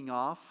handing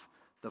off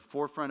the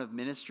forefront of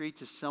ministry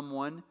to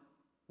someone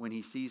when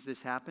he sees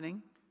this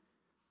happening?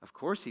 Of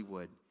course he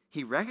would.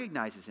 He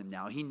recognizes him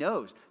now. He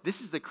knows this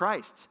is the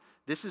Christ.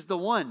 This is the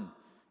one.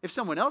 If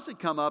someone else had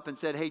come up and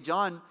said, hey,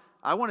 John,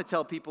 I want to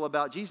tell people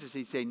about Jesus,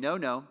 he'd say,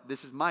 no,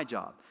 this is my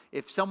job.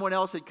 If someone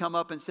else had come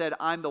up and said,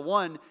 I'm the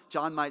one,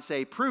 John might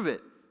say, prove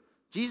it.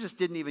 Jesus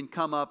didn't even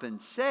come up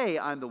and say,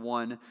 I'm the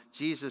one.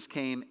 Jesus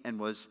came and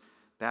was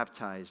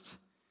baptized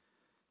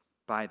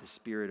by the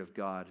Spirit of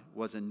God,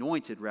 was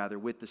anointed rather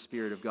with the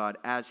Spirit of God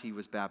as he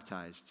was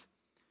baptized.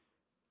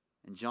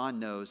 And John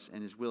knows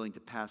and is willing to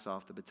pass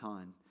off the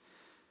baton.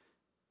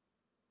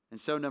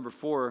 And so number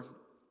 4,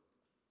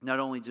 Not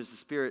only does the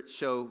Spirit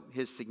show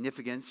his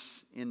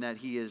significance in that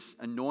he is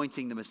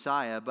anointing the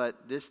Messiah,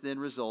 but this then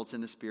results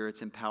in the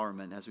Spirit's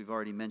empowerment, as we've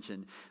already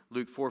mentioned.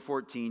 Luke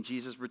 4:14,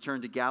 Jesus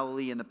returned to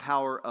Galilee in the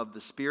power of the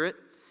Spirit.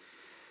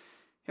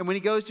 And when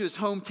he goes to his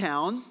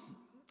hometown,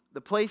 the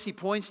place he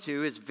points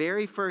to, his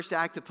very first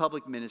act of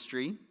public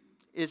ministry,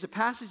 is a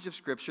passage of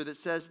Scripture that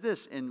says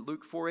this in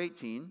Luke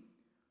 4:18,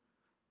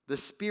 "The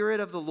Spirit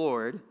of the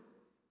Lord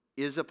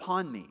is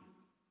upon me."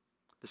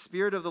 The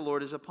Spirit of the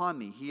Lord is upon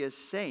me. He is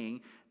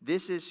saying,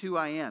 this is who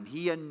I am.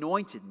 He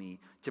anointed me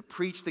to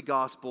preach the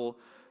gospel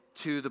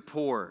to the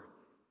poor.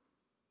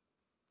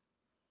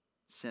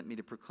 Sent me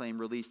to proclaim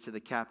release to the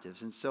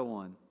captives, and so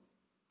on.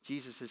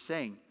 Jesus is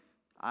saying,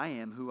 I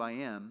am who I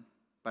am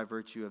by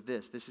virtue of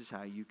this. This is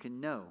how you can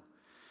know.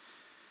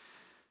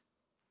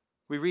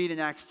 We read in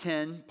Acts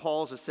 10,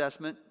 Peter's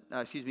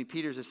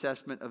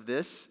assessment of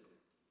this.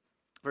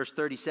 Verse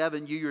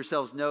 37, you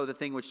yourselves know the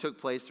thing which took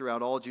place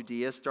throughout all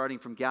Judea, starting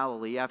from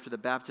Galilee, after the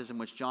baptism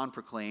which John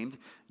proclaimed.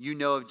 You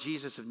know of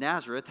Jesus of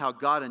Nazareth, how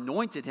God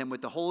anointed him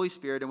with the Holy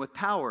Spirit and with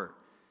power,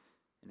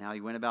 and how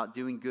he went about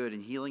doing good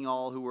and healing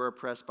all who were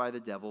oppressed by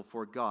the devil,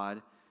 for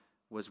God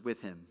was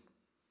with him.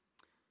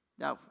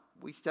 Now, if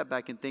we step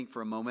back and think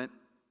for a moment.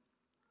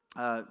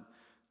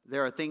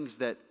 There are things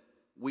that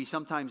we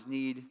sometimes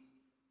need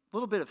a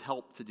little bit of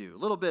help to do, a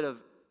little bit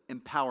of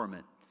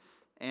empowerment.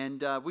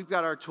 And we've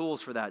got our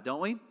tools for that, don't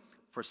we?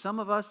 For some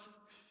of us,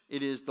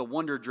 it is the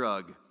wonder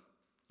drug,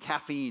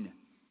 caffeine,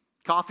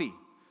 coffee.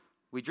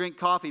 We drink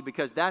coffee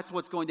because that's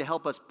what's going to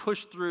help us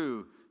push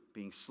through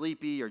being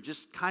sleepy or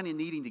just kind of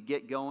needing to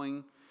get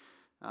going.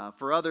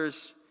 For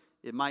others,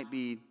 it might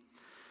be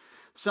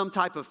some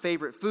type of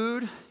favorite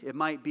food. It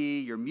might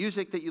be your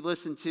music that you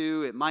listen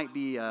to. It might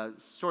be a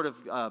sort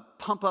of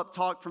pump-up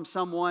talk from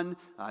someone.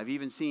 I've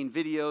even seen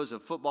videos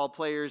of football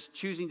players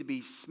choosing to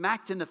be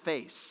smacked in the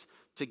face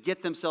to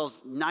get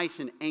themselves nice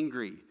and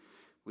angry.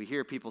 We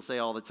hear people say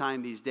all the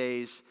time these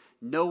days,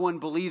 no one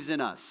believes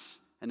in us.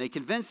 And they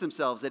convince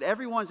themselves that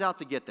everyone's out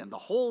to get them. The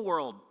whole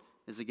world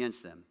is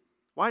against them.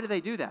 Why do they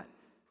do that?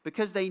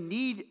 Because they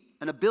need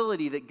an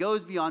ability that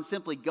goes beyond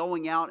simply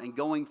going out and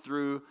going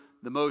through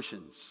the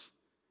motions.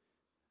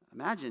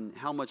 Imagine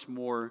how much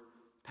more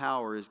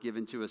power is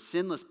given to a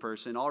sinless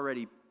person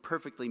already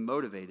perfectly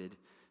motivated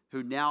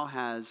who now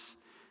has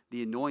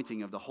the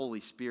anointing of the Holy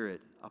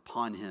Spirit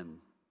upon him.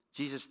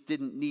 Jesus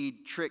didn't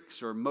need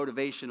tricks or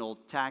motivational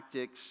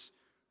tactics.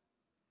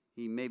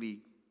 He maybe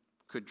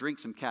could drink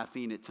some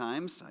caffeine at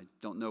times. I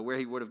don't know where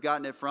he would have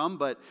gotten it from,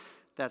 but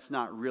that's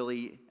not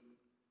really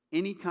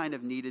any kind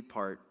of needed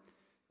part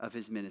of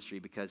his ministry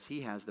because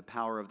he has the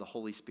power of the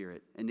Holy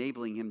Spirit,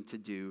 enabling him to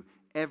do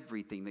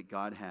everything that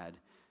God had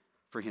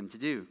for him to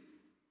do.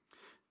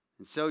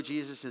 And so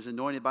Jesus is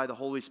anointed by the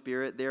Holy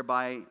Spirit,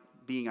 thereby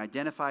being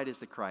identified as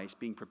the Christ,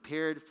 being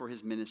prepared for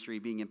his ministry,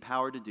 being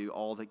empowered to do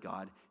all that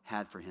God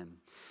had for him.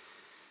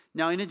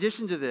 Now, in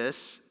addition to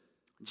this,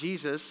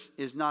 Jesus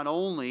is not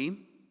only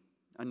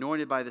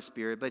anointed by the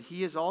Spirit, but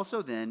he is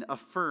also then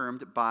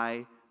affirmed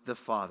by the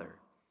Father.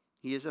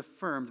 He is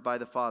affirmed by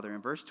the Father.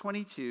 And verse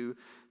 22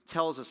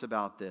 tells us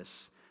about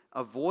this.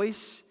 A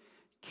voice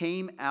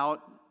came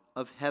out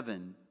of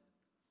heaven.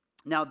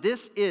 Now,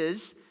 this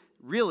is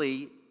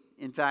really,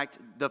 in fact,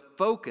 the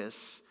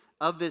focus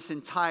of this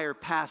entire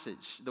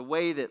passage. The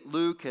way that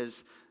Luke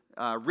has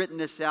written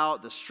this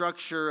out, the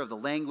structure of the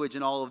language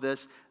and all of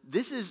this,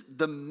 this is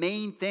the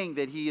main thing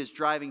that he is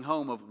driving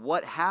home of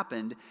what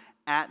happened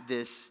at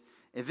this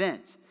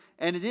event.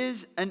 And it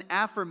is an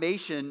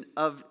affirmation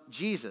of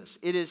Jesus.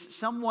 It is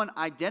someone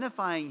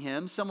identifying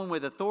him, someone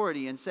with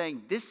authority, and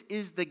saying, this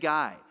is the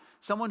guy,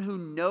 someone who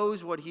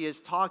knows what he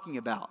is talking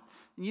about.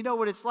 And you know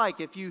what it's like.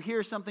 If you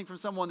hear something from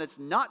someone that's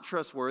not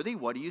trustworthy,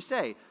 what do you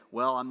say?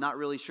 Well, I'm not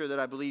really sure that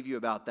I believe you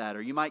about that.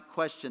 Or you might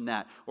question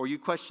that. Or you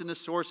question the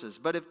sources.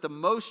 But if the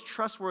most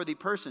trustworthy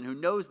person who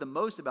knows the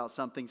most about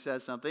something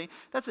says something,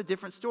 that's a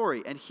different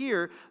story. And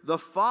here, the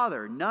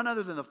Father, none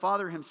other than the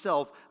Father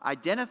himself,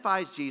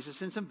 identifies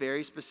Jesus in some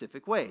very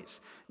specific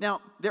ways.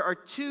 Now, there are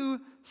two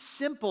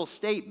simple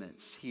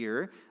statements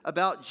here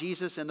about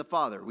Jesus and the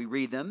Father. We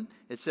read them.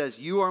 It says,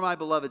 you are my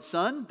beloved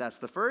Son. That's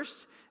the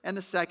first. And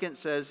the second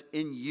says,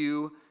 in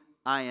you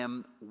I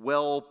am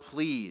well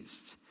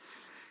pleased.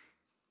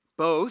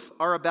 Both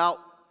are about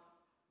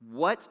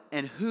what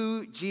and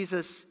who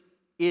Jesus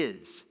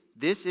is.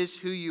 This is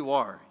who you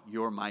are.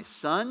 You're my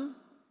Son,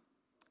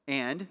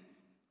 and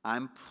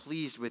I'm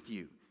pleased with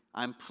you.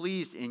 I'm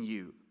pleased in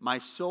you. My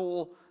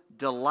soul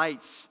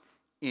delights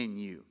in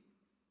you.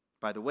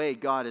 By the way,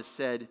 God is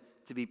said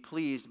to be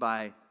pleased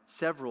by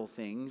several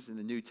things. In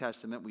the New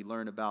Testament, we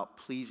learn about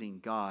pleasing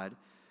God.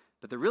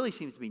 But there really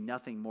seems to be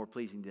nothing more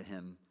pleasing to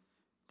him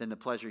than the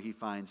pleasure he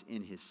finds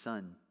in his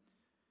Son.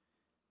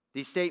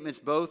 These statements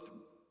both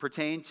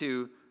pertain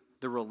to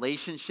the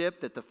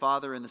relationship that the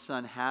Father and the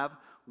Son have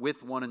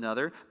with one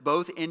another.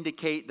 Both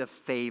indicate the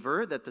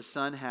favor that the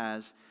Son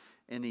has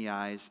in the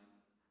eyes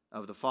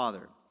of the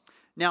Father.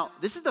 Now,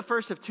 this is the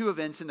first of two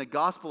events in the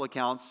gospel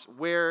accounts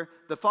where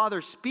the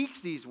Father speaks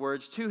these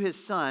words to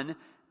his Son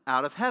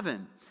out of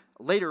heaven.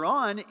 later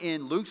on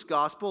in Luke's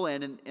gospel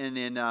and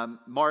in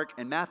Mark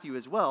and Matthew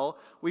as well,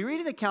 we read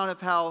an account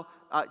of how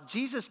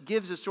Jesus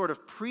gives a sort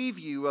of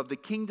preview of the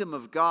kingdom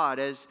of God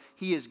as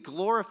he is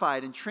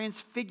glorified and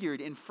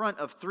transfigured in front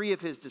of 3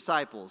 of his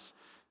disciples.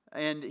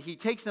 And he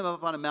takes them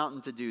up on a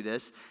mountain to do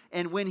this.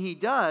 And when he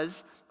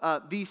does,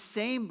 these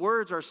same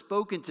words are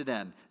spoken to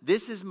them.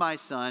 This is my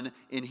son,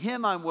 in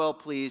him I'm well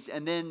pleased.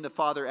 And then the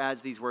Father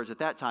adds these words at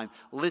that time,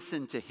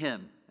 listen to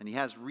him. And he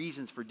has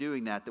reasons for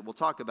doing that we'll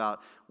talk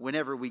about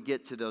whenever we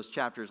get to those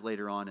chapters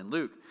later on in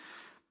Luke.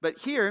 But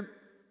here,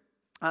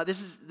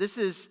 this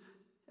is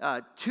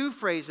 2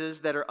 phrases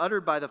that are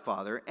uttered by the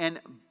Father,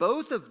 and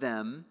both of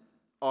them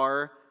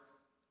are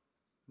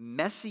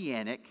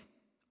messianic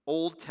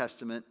Old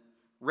Testament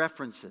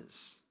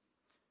references.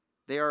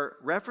 They are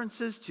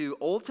references to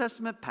Old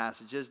Testament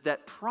passages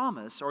that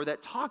promise or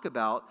that talk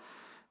about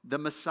the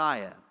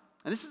Messiah.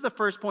 And this is the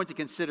first point to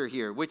consider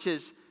here, which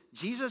is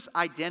Jesus'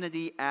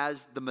 identity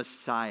as the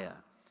Messiah.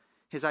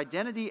 His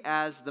identity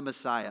as the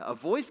Messiah. A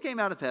voice came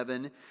out of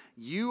heaven,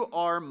 "You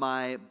are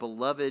my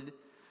beloved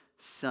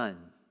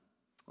Son."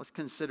 Let's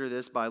consider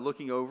this by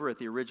looking over at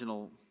the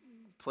original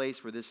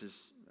place where this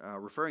is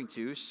referring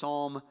to,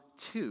 Psalm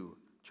 2.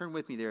 Turn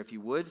with me there if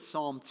you would.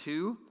 Psalm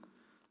 2.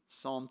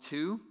 Psalm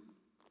 2.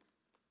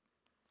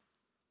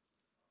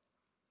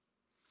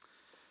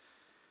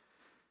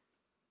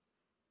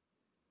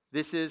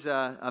 This is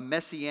a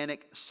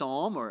messianic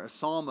psalm, or a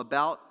psalm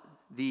about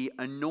the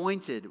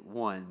anointed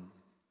one.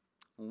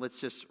 Let's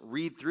just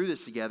read through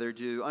this together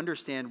to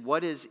understand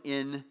what is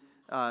in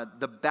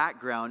the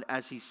background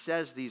as he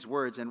says these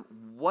words, and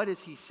what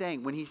is he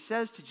saying? When he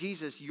says to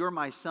Jesus, "You're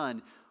my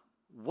son,"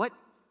 what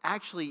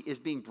actually is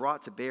being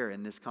brought to bear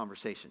in this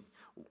conversation?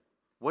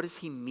 What does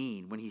he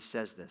mean when he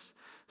says this?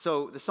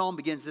 So the psalm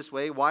begins this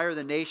way: "Why are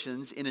the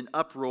nations in an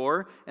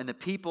uproar, and the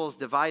peoples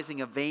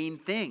devising a vain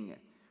thing?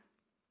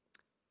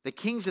 The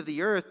kings of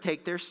the earth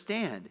take their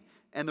stand,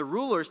 and the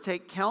rulers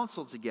take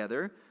counsel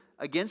together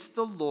against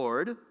the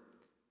Lord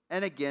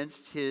and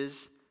against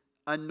his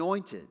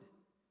anointed.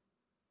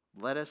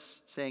 Let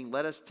us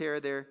tear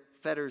their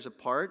fetters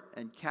apart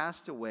and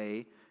cast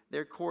away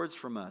their cords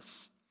from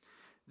us."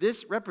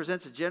 This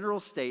represents a general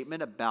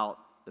statement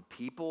about the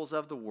peoples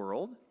of the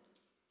world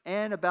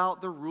and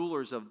about the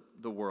rulers of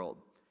the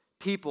world.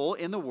 People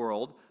in the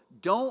world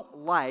don't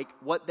like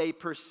what they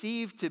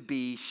perceive to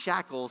be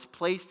shackles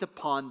placed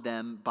upon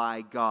them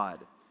by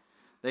God.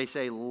 They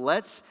say,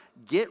 let's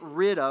get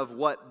rid of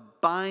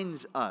what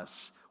binds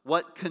us,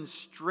 what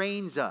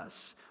constrains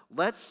us.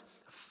 Let's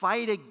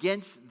fight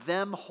against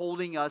them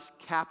holding us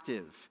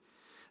captive.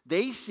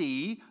 They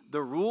see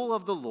the rule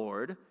of the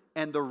Lord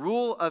and the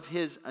rule of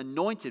his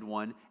anointed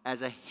one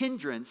as a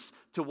hindrance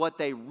to what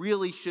they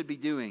really should be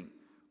doing,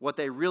 what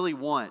they really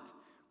want,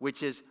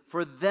 which is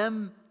for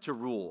them to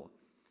rule.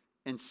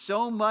 And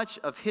so much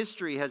of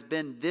history has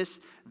been this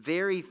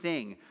very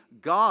thing.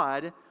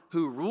 God,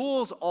 who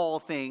rules all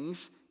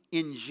things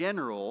in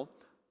general,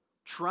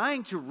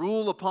 trying to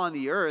rule upon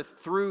the earth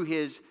through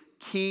his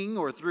king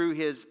or through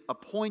his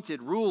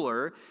appointed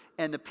ruler,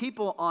 and the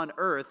people on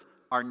earth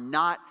are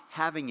not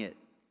having it.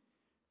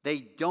 They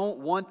don't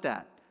want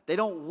that. They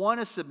don't want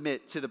to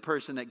submit to the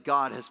person that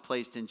God has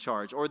placed in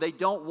charge, or they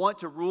don't want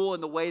to rule in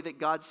the way that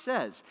God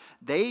says.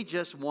 They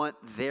just want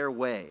their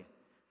way.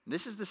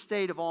 This is the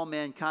state of all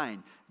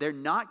mankind. They're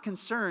not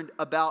concerned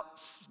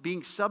about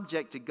being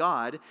subject to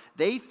God.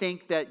 They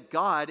think that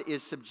God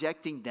is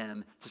subjecting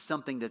them to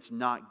something that's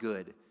not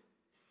good.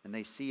 And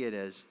they see it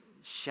as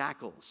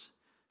shackles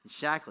and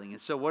shackling.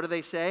 And so what do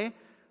they say?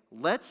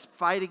 Let's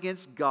fight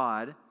against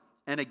God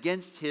and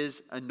against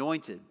his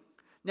anointed.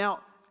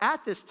 Now,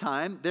 at this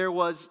time, there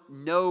was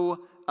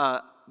no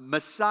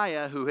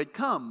Messiah who had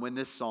come when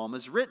this psalm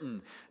is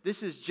written.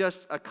 This is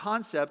just a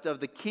concept of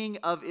the king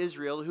of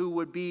Israel who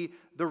would be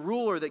the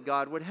ruler that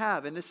God would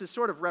have. And this is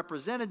sort of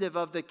representative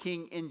of the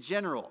king in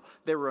general.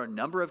 There were a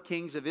number of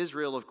kings of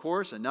Israel, of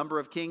course, a number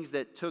of kings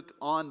that took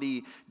on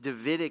the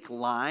Davidic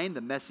line,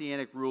 the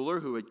messianic ruler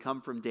who had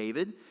come from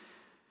David.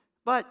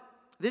 But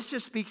this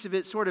just speaks of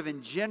it sort of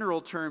in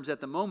general terms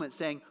at the moment,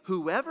 saying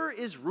whoever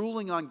is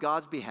ruling on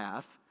God's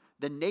behalf,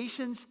 the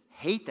nations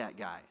hate that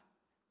guy.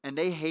 And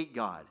they hate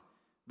God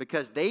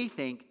because they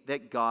think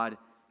that God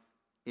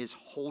is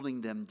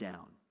holding them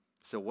down.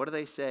 So what do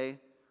they say?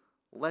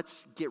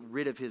 Let's get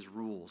rid of his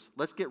rules.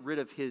 Let's get rid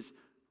of his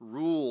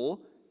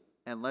rule,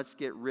 and let's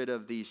get rid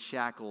of these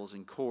shackles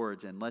and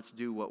cords, and let's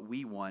do what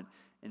we want.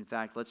 In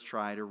fact, let's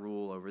try to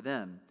rule over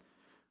them.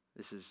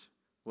 This is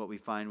what we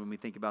find when we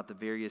think about the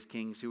various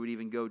kings who would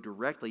even go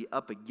directly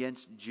up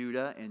against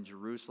Judah and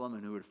Jerusalem,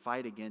 and who would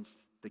fight against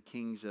the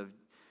kings of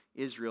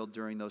Israel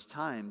during those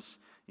times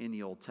in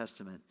the Old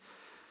Testament.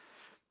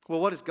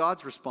 Well, what is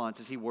God's response?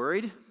 Is he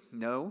worried?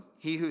 No.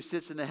 He who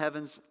sits in the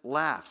heavens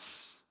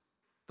laughs.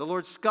 The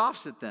Lord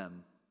scoffs at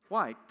them.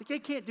 Why? They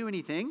can't do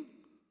anything.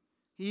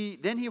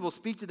 Then he will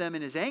speak to them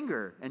in his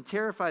anger and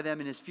terrify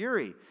them in his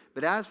fury.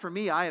 But as for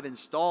me, I have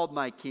installed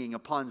my king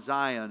upon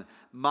Zion,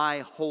 my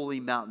holy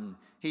mountain.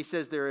 He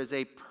says there is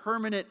a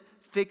permanent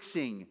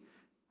fixing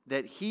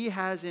that he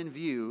has in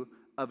view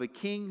of a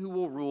king who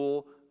will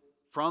rule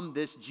from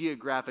this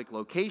geographic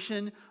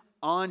location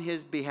on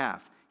his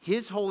behalf.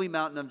 His holy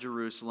mountain of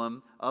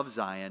Jerusalem, of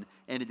Zion,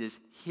 and it is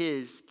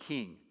his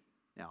king.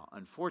 Now,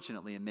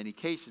 unfortunately, in many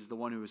cases, the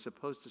one who was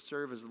supposed to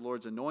serve as the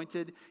Lord's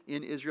anointed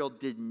in Israel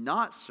did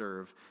not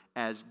serve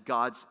as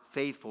God's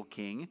faithful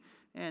king,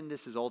 and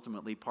this is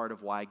ultimately part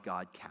of why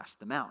God cast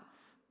them out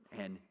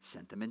and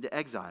sent them into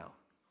exile.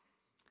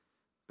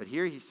 But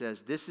here he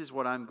says, this is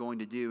what I'm going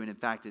to do, and in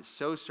fact, it's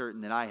so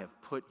certain that I have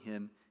put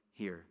him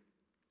here.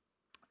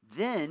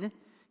 Then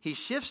he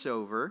shifts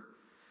over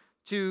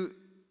to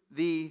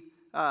the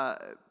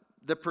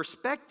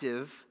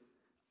perspective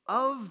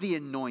of the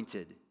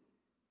anointed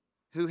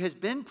who has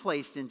been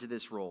placed into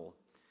this role.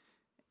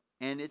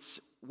 And it's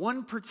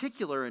one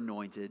particular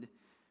anointed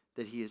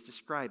that he is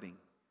describing.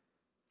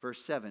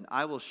 Verse 7,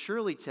 I will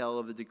surely tell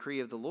of the decree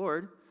of the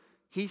Lord.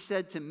 He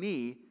said to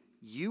me,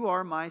 you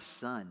are my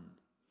son.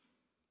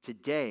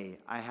 Today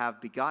I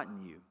have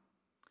begotten you.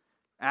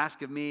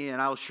 Ask of me,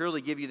 and I will surely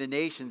give you the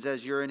nations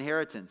as your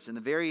inheritance, and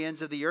the very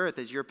ends of the earth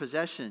as your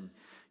possession.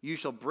 You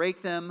shall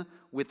break them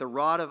with a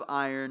rod of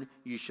iron.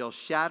 You shall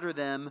shatter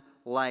them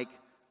like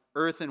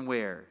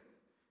earthenware.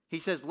 He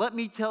says, let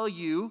me tell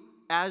you,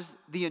 as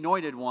the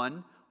anointed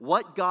one,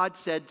 what God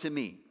said to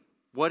me.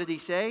 What did he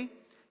say?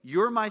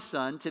 You're my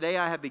son. Today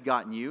I have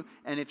begotten you.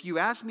 And if you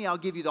ask me, I'll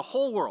give you the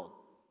whole world.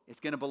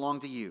 It's going to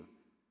belong to you.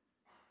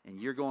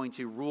 And you're going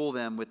to rule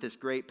them with this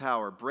great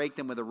power. Break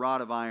them with a rod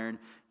of iron.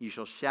 You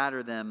shall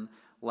shatter them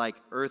like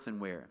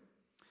earthenware.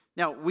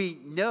 Now, we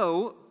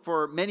know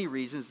for many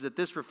reasons that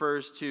this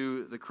refers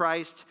to the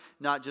Christ,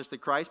 not just the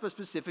Christ, but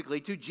specifically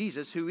to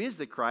Jesus, who is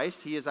the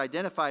Christ. He is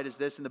identified as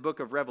this in the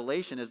book of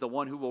Revelation as the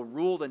one who will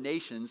rule the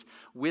nations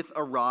with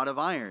a rod of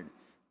iron.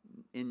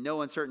 In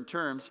no uncertain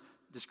terms,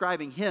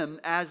 describing him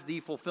as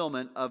the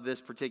fulfillment of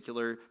this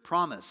particular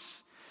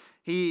promise.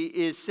 He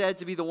is said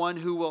to be the one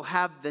who will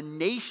have the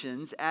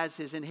nations as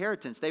his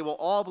inheritance. They will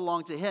all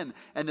belong to him,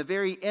 and the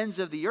very ends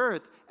of the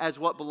earth as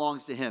what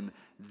belongs to him.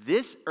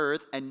 This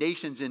earth and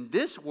nations in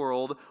this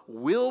world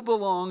will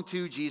belong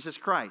to Jesus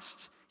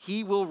Christ.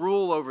 He will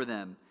rule over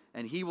them,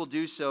 and he will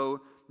do so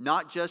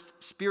not just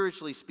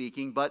spiritually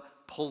speaking, but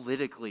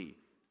politically,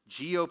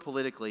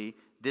 geopolitically.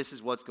 This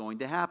is what's going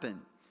to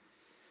happen.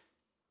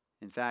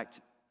 In fact,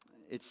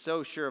 it's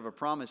so sure of a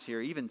promise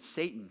here, even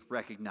Satan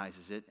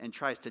recognizes it and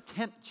tries to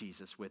tempt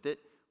Jesus with it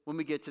when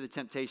we get to the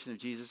temptation of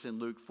Jesus in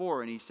Luke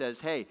 4. And he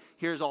says, hey,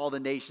 here's all the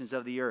nations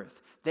of the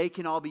earth. They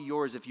can all be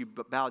yours if you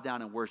bow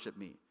down and worship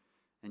me.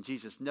 And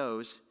Jesus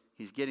knows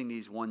he's getting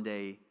these one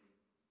day,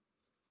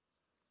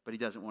 but he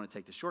doesn't want to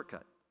take the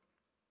shortcut.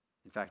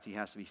 In fact, he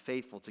has to be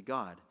faithful to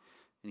God.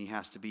 And he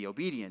has to be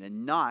obedient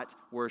and not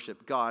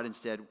worship God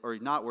instead, or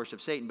not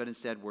worship Satan, but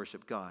instead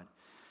worship God.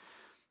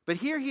 But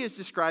here he is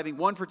describing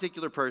one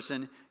particular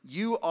person.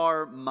 You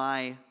are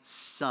my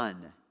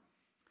son.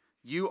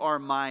 You are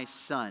my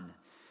son.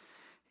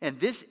 And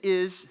this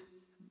is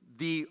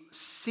the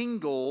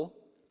single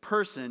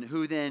person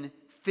who then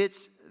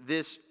fits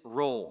this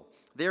role.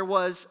 There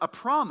was a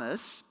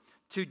promise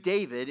to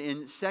David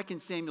in 2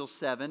 Samuel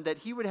 7 that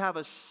he would have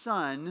a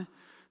son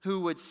who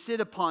would sit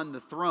upon the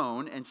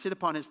throne and sit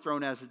upon his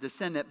throne as a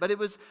descendant, but it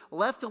was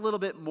left a little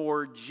bit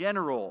more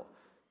general.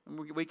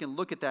 We can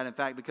look at that, in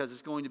fact, because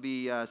it's going to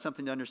be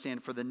something to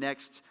understand for the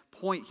next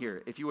point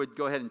here. If you would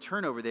go ahead and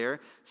turn over there,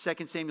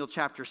 2 Samuel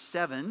chapter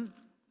 7.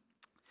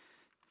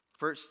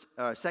 2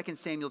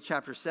 Samuel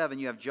chapter 7,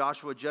 you have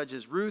Joshua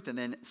judges Ruth, and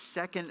then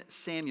 2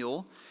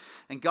 Samuel.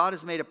 And God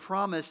has made a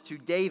promise to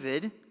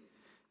David.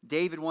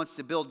 David wants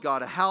to build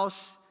God a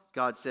house.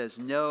 God says,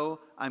 no,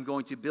 I'm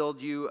going to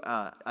build you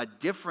a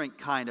different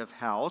kind of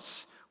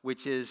house,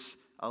 which is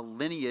a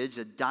lineage,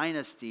 a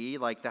dynasty,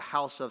 like the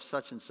house of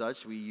such and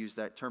such. We use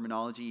that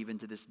terminology even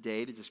to this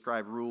day to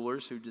describe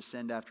rulers who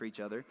descend after each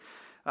other.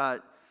 2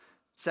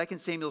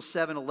 Samuel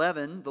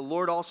 7:11, the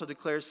Lord also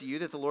declares to you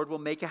that the Lord will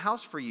make a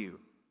house for you.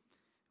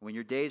 When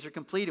your days are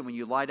completed, when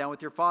you lie down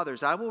with your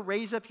fathers, I will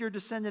raise up your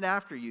descendant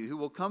after you, who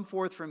will come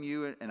forth from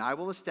you, and I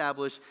will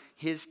establish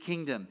his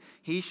kingdom.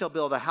 He shall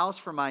build a house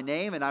for my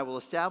name, and I will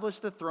establish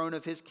the throne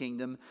of his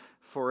kingdom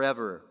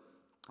forever.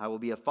 I will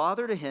be a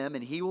father to him,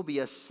 and he will be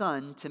a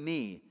son to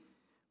me.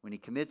 When he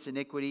commits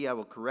iniquity, I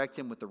will correct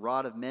him with the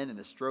rod of men and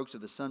the strokes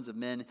of the sons of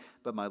men,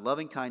 but my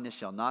loving kindness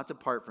shall not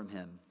depart from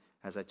him,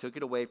 as I took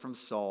it away from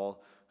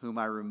Saul, whom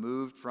I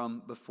removed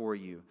from before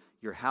you.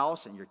 Your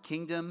house and your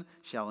kingdom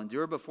shall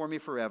endure before me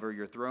forever.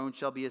 Your throne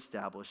shall be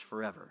established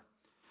forever.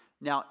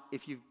 Now,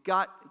 if you've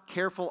got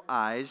careful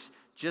eyes,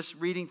 just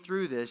reading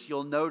through this,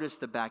 you'll notice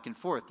the back and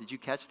forth. Did you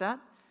catch that?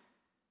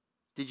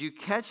 Did you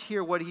catch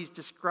here what he's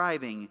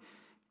describing?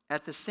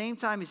 At the same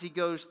time as he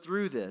goes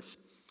through this,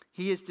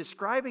 he is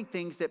describing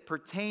things that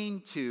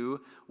pertain to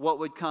what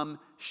would come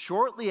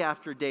shortly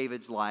after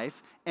David's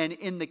life and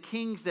in the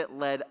kings that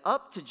led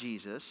up to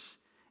Jesus.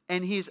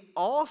 And he's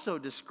also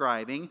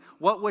describing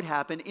what would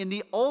happen in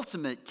the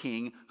ultimate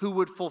king who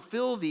would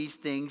fulfill these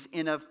things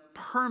in a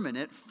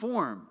permanent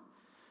form.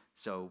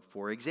 So,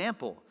 for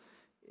example,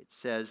 it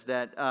says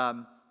that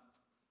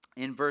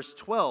In verse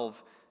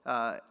 12,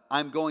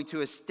 I'm going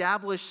to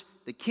establish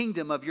the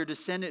kingdom of your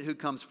descendant who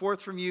comes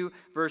forth from you.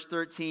 Verse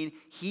 13,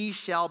 he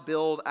shall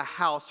build a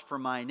house for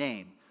my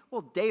name.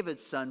 Well,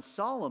 David's son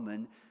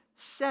Solomon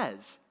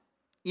says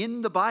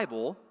in the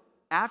Bible,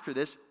 after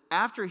this,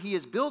 after he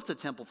has built a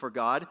temple for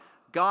God,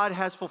 God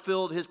has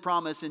fulfilled his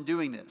promise in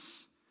doing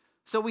this.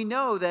 So we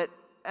know that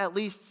at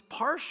least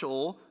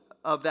partial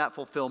of that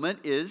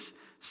fulfillment is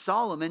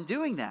Solomon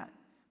doing that.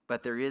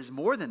 But there is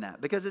more than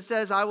that, because it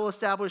says, I will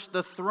establish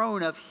the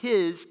throne of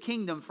his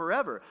kingdom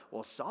forever.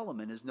 Well,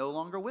 Solomon is no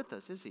longer with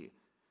us, is he?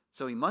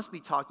 So he must be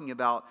talking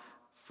about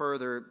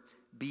further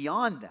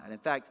beyond that. In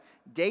fact,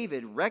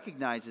 David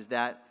recognizes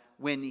that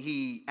when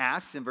he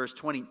asks in verse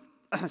 29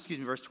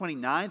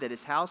 that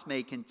his house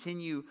may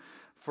continue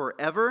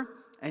forever.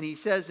 And he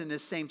says in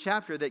this same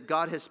chapter that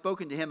God has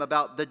spoken to him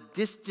about the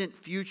distant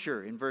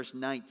future in verse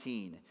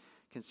 19,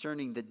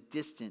 concerning the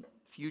distant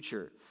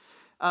future.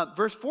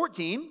 Verse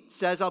 14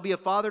 says, I'll be a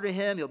father to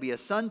him, he'll be a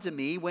son to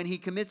me. When he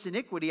commits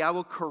iniquity, I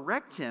will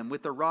correct him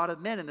with the rod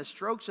of men and the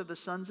strokes of the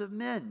sons of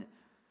men.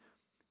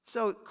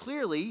 So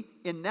clearly,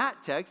 in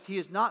that text, he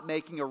is not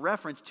making a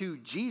reference to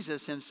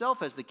Jesus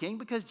himself as the king,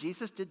 because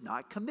Jesus did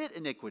not commit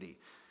iniquity.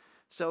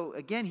 So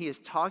again, he is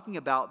talking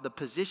about the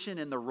position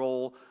and the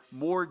role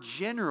more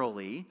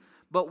generally.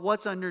 But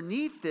what's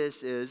underneath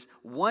this is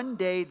one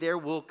day there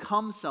will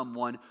come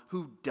someone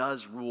who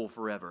does rule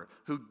forever,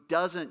 who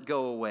doesn't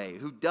go away,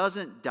 who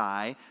doesn't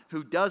die,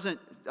 who doesn't,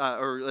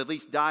 or at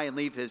least die and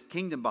leave his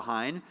kingdom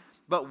behind,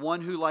 but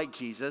one who, like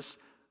Jesus,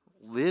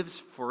 lives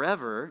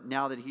forever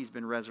now that he's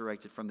been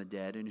resurrected from the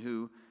dead, and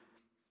who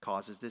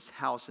causes this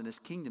house and this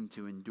kingdom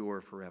to endure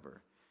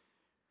forever.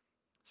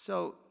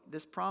 So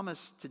this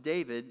promise to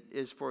David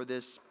is for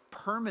this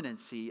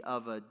permanency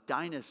of a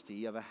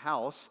dynasty, of a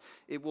house.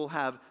 It will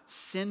have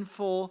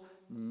sinful,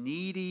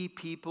 needy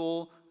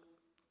people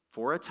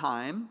for a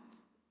time,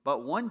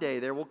 but one day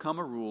there will come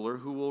a ruler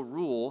who will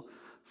rule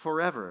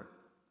forever.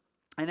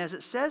 And as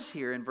it says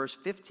here in verse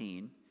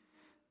 15,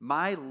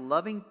 my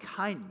loving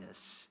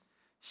kindness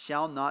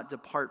shall not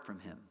depart from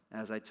him,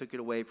 as I took it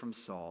away from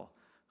Saul,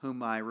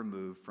 whom I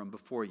removed from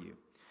before you.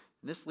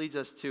 And this leads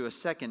us to a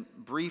second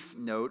brief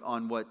note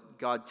on what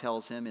God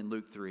tells him in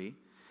Luke 3.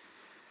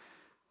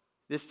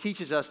 This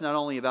teaches us not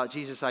only about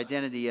Jesus'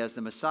 identity as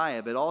the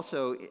Messiah, but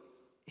also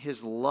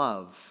his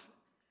love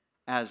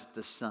as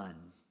the Son.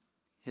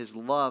 His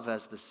love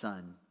as the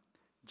Son.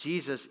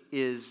 Jesus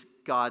is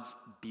God's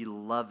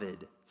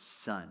beloved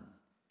Son.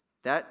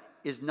 That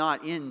is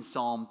not in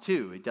Psalm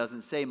 2. It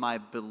doesn't say my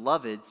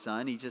beloved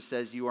Son. He just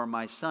says you are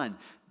my Son.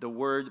 The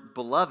word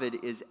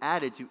beloved is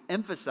added to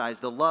emphasize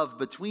the love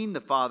between the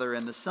Father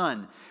and the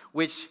Son,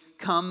 which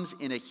comes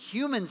in a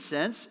human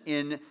sense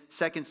in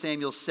 2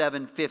 Samuel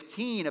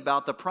 7:15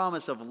 about the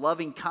promise of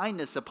loving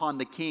kindness upon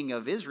the king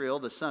of Israel,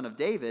 the son of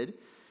David,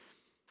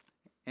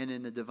 and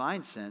in the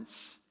divine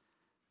sense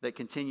that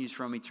continues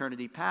from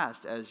eternity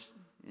past, as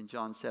in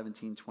John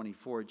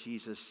 17:24,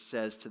 Jesus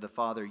says to the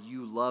Father,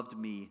 you loved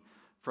me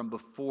from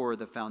before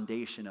the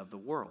foundation of the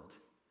world.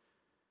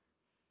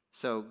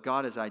 So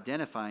God is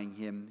identifying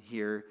him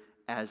here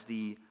as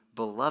the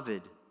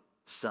beloved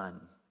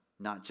Son,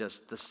 not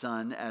just the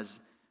Son, as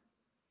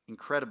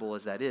incredible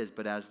as that is,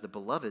 but as the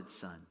beloved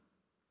Son.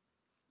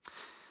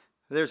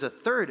 There's a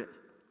third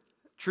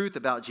truth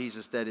about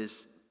Jesus that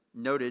is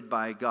noted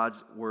by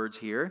God's words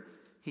here.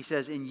 He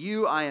says, in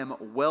you I am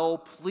well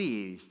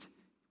pleased.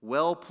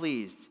 Well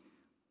pleased.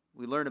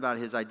 We learn about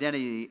his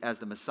identity as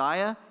the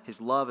Messiah,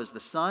 his love as the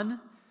Son,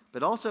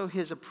 but also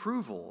his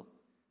approval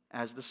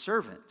as the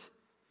servant.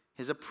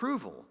 His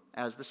approval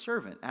as the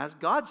servant, as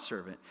God's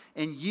servant.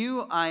 In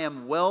you I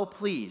am well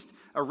pleased.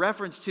 A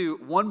reference to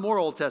one more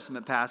Old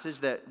Testament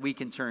passage that we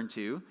can turn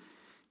to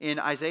in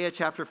Isaiah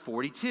chapter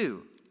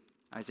 42.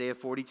 Isaiah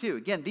 42.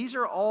 Again, these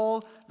are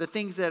all the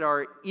things that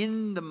are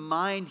in the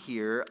mind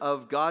here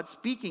of God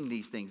speaking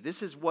these things.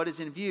 This is what is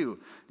in view.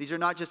 These are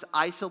not just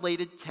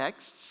isolated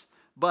texts,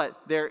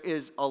 but there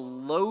is a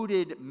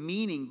loaded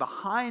meaning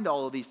behind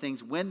all of these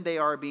things when they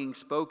are being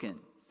spoken.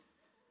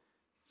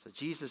 So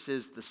Jesus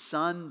is the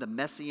Son, the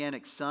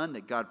Messianic Son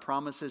that God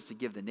promises to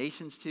give the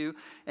nations to,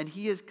 and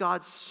he is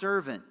God's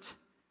servant.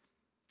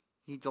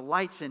 He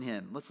delights in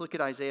him. Let's look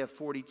at Isaiah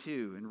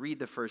 42 and read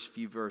the first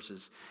few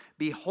verses.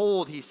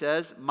 Behold, he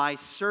says, my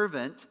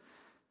servant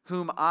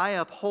whom I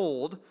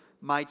uphold,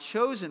 my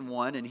chosen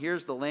one, and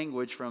here's the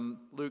language from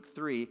Luke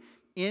 3,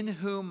 in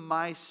whom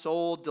my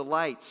soul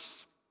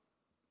delights.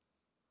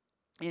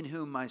 In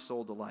whom my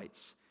soul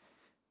delights.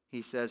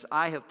 He says,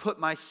 I have put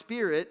my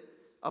spirit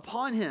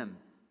upon him.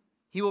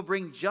 He will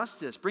bring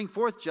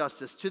forth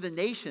justice to the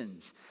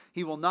nations.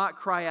 He will not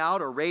cry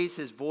out or raise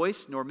his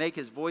voice, nor make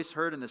his voice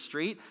heard in the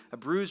street. A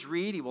bruised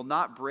reed he will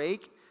not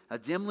break. A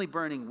dimly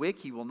burning wick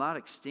he will not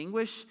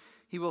extinguish.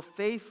 He will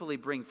faithfully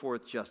bring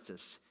forth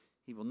justice.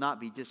 He will not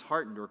be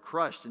disheartened or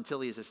crushed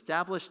until he has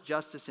established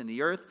justice in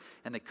the earth,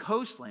 and the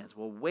coastlands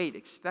will wait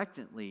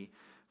expectantly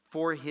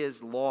for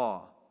his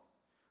law.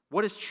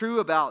 What is true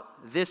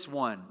about this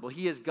one? Well,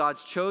 he is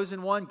God's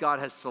chosen one. God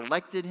has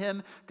selected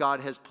him.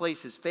 God has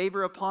placed his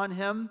favor upon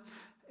him.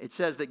 It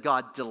says that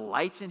God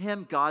delights in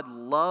him. God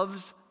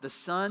loves the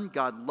Son.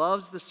 God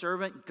loves the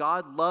servant.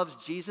 God loves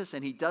Jesus,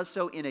 and he does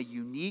so in a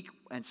unique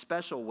and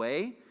special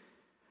way.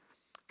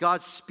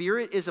 God's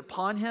Spirit is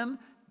upon him.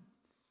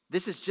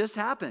 This has just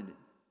happened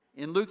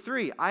in Luke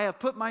 3. I have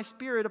put my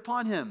Spirit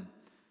upon him.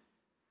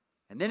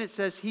 And then it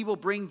says he will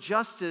bring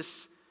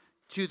justice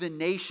to the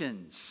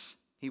nations.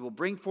 He will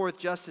bring forth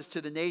justice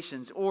to the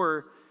nations,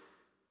 or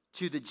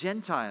to the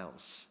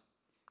Gentiles.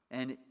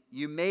 And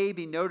you may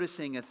be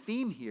noticing a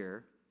theme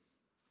here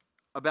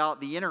about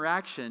the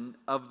interaction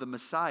of the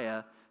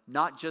Messiah,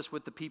 not just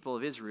with the people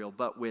of Israel,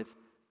 but with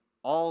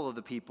all of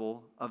the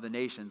people of the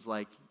nations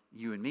like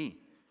you and me.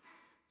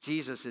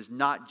 Jesus is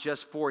not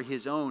just for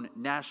his own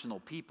national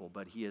people,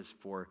 but he is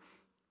for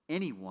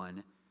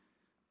anyone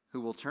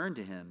who will turn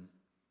to him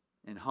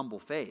in humble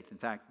faith. In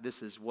fact,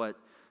 this is what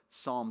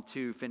Psalm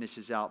 2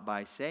 finishes out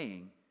by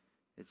saying.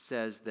 It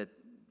says that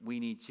we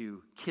need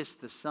to kiss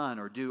the Son,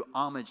 or do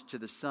homage to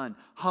the Son,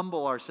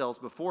 humble ourselves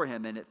before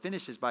him. And it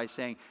finishes by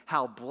saying,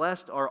 how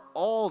blessed are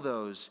all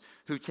those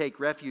who take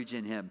refuge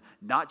in him,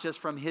 not just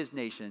from his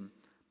nation,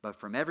 but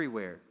from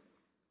everywhere.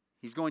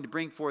 He's going to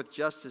bring forth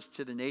justice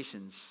to the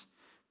nations.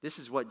 This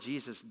is what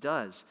Jesus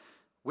does.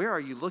 Where are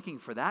you looking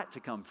for that to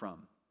come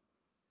from?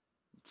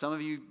 Some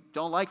of you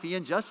don't like the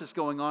injustice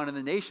going on in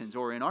the nations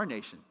or in our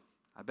nation.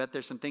 I bet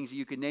there's some things that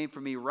you could name for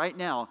me right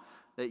now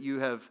that you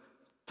have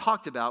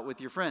talked about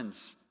with your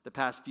friends the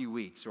past few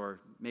weeks, or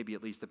maybe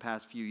at least the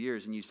past few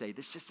years, and you say,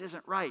 this just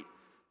isn't right.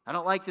 I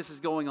don't like this is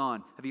going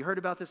on. Have you heard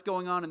about this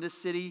going on in this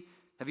city?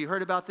 Have you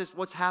heard about this,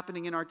 what's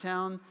happening in our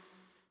town?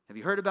 Have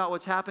you heard about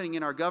what's happening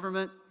in our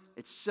government?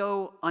 It's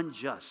so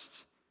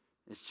unjust.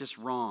 It's just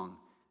wrong.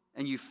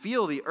 And you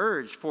feel the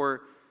urge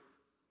for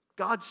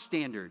God's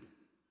standard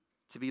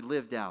to be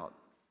lived out.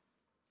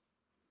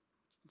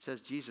 It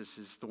says Jesus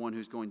is the one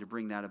who's going to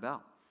bring that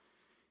about.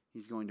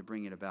 He's going to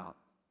bring it about.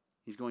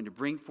 He's going to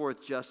bring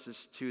forth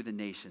justice to the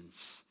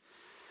nations.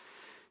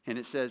 And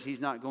it says he's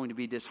not going to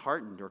be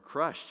disheartened or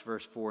crushed,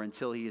 verse 4,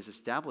 until he has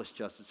established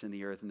justice in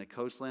the earth, and the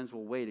coastlands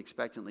will wait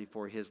expectantly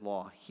for his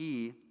law.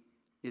 He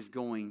is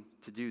going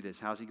to do this.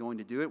 How's he going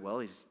to do it? Well,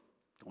 he's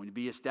going to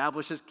be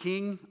established as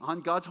king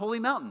on God's holy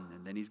mountain,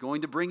 and then he's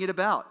going to bring it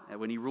about. And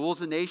when he rules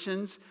the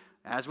nations,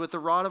 as with a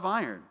rod of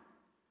iron.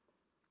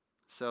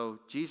 So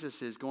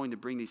Jesus is going to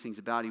bring these things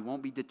about. He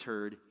won't be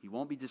deterred. He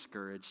won't be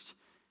discouraged.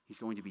 He's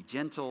going to be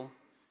gentle.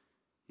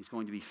 He's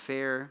going to be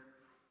fair.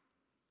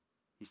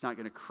 He's not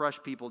going to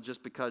crush people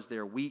just because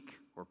they're weak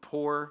or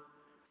poor.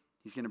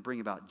 He's going to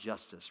bring about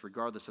justice,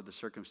 regardless of the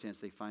circumstance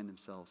they find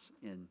themselves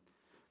in.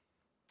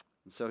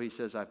 And so he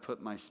says, I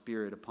put my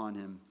Spirit upon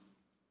him.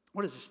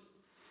 What does this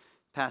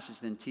passage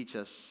then teach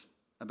us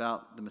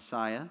about the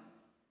Messiah?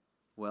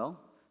 Well,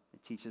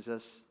 it teaches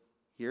us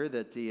here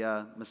that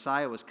the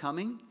Messiah was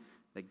coming,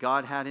 that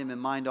God had him in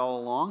mind all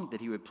along,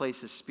 that he would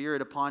place his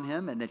Spirit upon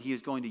him, and that he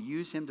is going to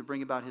use him to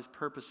bring about his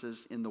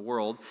purposes in the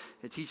world.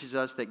 It teaches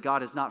us that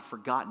God has not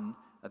forgotten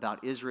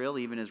about Israel,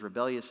 even as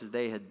rebellious as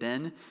they had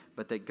been,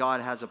 but that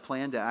God has a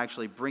plan to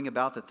actually bring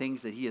about the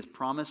things that he has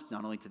promised,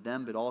 not only to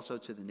them, but also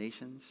to the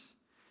nations.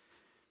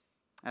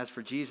 As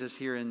for Jesus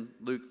here in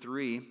Luke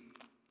 3,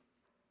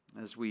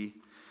 as we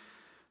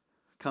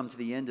come to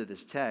the end of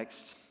this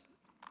text,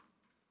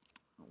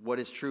 what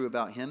is true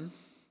about him?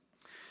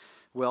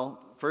 Well,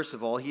 first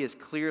of all, he is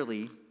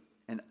clearly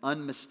and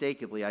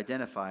unmistakably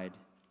identified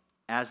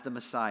as the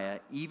Messiah,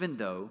 even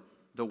though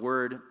the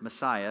word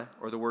Messiah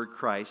or the word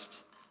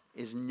Christ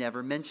is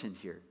never mentioned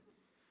here.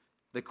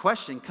 The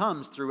question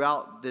comes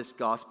throughout this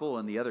gospel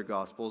and the other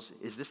gospels,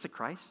 is this the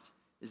Christ?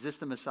 Is this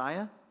the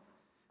Messiah?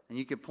 And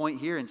you could point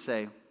here and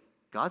say,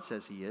 God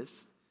says he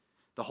is.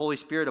 The Holy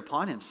Spirit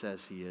upon him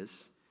says he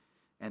is.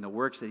 And the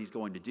works that he's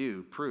going to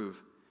do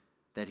prove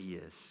that he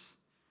is.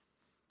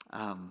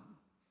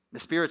 The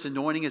Spirit's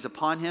anointing is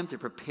upon him to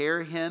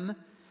prepare him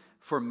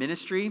for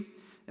ministry.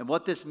 And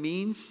what this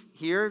means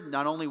here,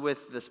 not only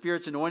with the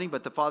Spirit's anointing,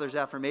 but the Father's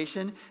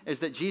affirmation, is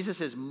that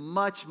Jesus is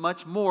much,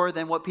 much more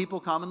than what people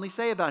commonly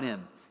say about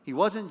him. He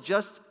wasn't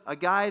just a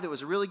guy that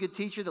was a really good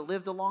teacher that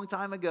lived a long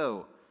time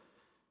ago.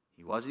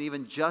 He wasn't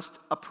even just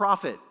a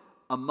prophet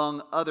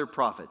among other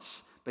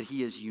prophets, but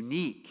he is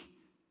unique.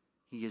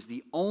 He is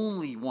the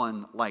only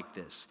one like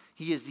this.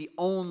 He is the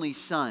only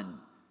Son.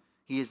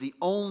 He is the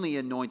only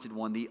anointed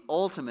one, the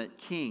ultimate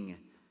king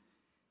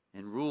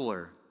and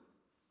ruler.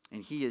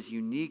 And he is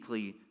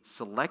uniquely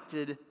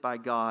selected by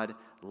God,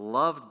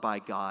 loved by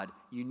God,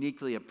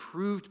 uniquely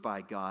approved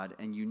by God,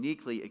 and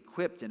uniquely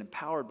equipped and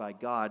empowered by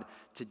God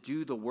to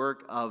do the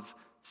work of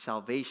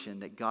salvation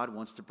that God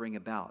wants to bring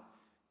about,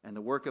 and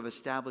the work of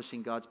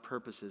establishing God's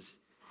purposes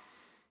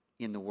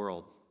in the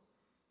world.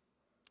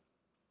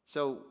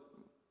 So,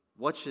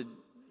 what should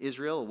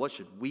Israel, what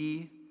should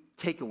we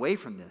take away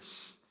from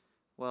this?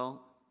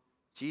 Well,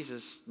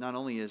 Jesus not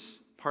only is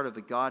part of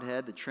the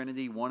Godhead, the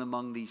Trinity, one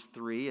among these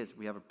three, as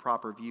we have a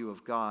proper view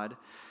of God,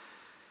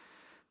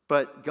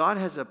 But God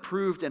has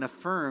approved and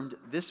affirmed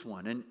this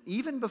one. And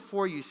even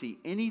before you see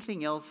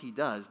anything else he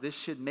does, this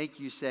should make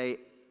you say,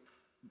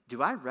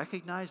 do I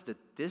recognize that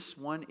this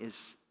one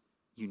is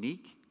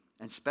unique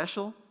and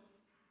special?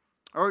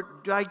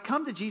 Or do I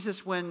come to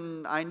Jesus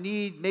when I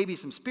need maybe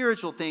some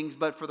spiritual things,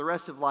 but for the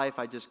rest of life,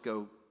 I just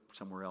go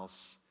somewhere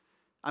else?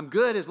 I'm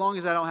good as long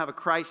as I don't have a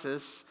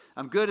crisis.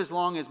 I'm good as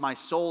long as my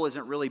soul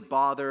isn't really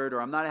bothered,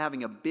 or I'm not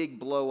having a big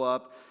blow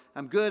up.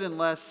 I'm good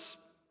unless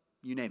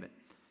you name it.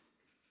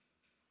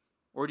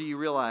 Or do you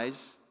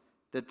realize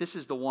that this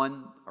is the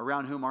one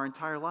around whom our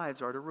entire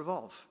lives are to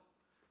revolve?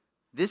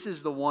 This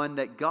is the one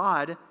that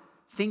God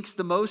thinks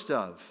the most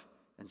of,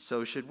 and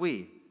so should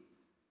we.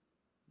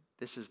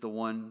 This is the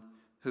one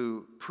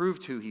who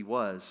proved who he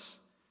was.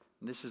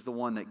 And this is the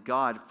one that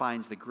God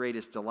finds the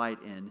greatest delight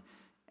in,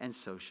 and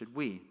so should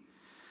we.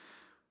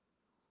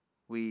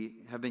 We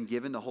have been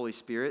given the Holy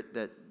Spirit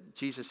that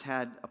Jesus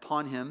had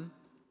upon him,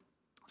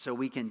 so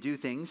we can do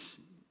things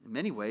in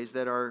many ways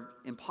that are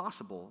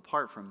impossible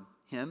apart from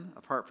him,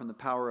 apart from the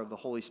power of the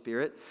Holy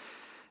Spirit.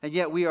 And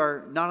yet we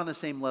are not on the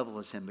same level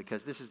as him,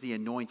 because this is the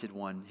anointed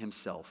one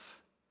himself.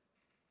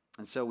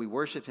 And so we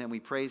worship him, we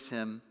praise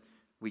him,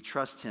 we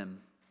trust him.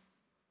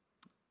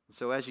 And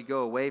so as you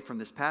go away from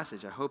this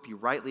passage, I hope you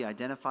rightly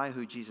identify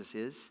who Jesus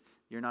is.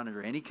 You're not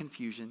under any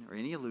confusion or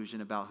any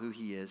illusion about who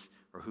he is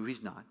or who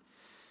he's not.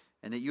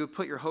 And that you would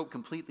put your hope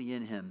completely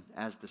in him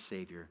as the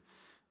Savior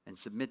and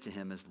submit to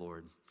him as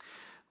Lord.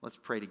 Let's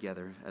pray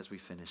together as we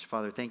finish.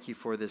 Father, thank you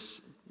for this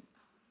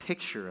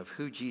picture of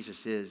who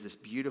Jesus is, this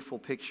beautiful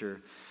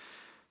picture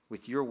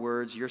with your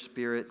words, your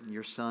Spirit, and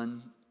your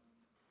Son.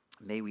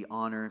 May we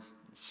honor,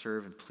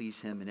 serve, and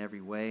please him in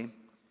every way.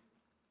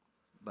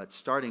 But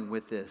starting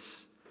with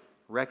this,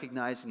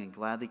 recognizing and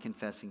gladly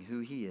confessing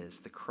who he is,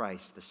 the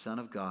Christ, the Son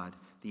of God,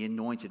 the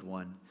Anointed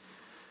One,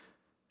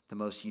 the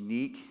most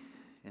unique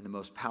and the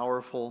most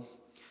powerful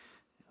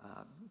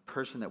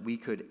person that we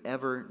could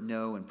ever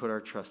know and put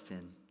our trust in.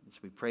 And so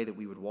we pray that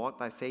we would walk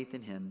by faith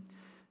in him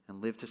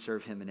and live to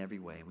serve him in every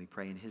way. We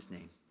pray in his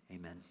name.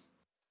 Amen.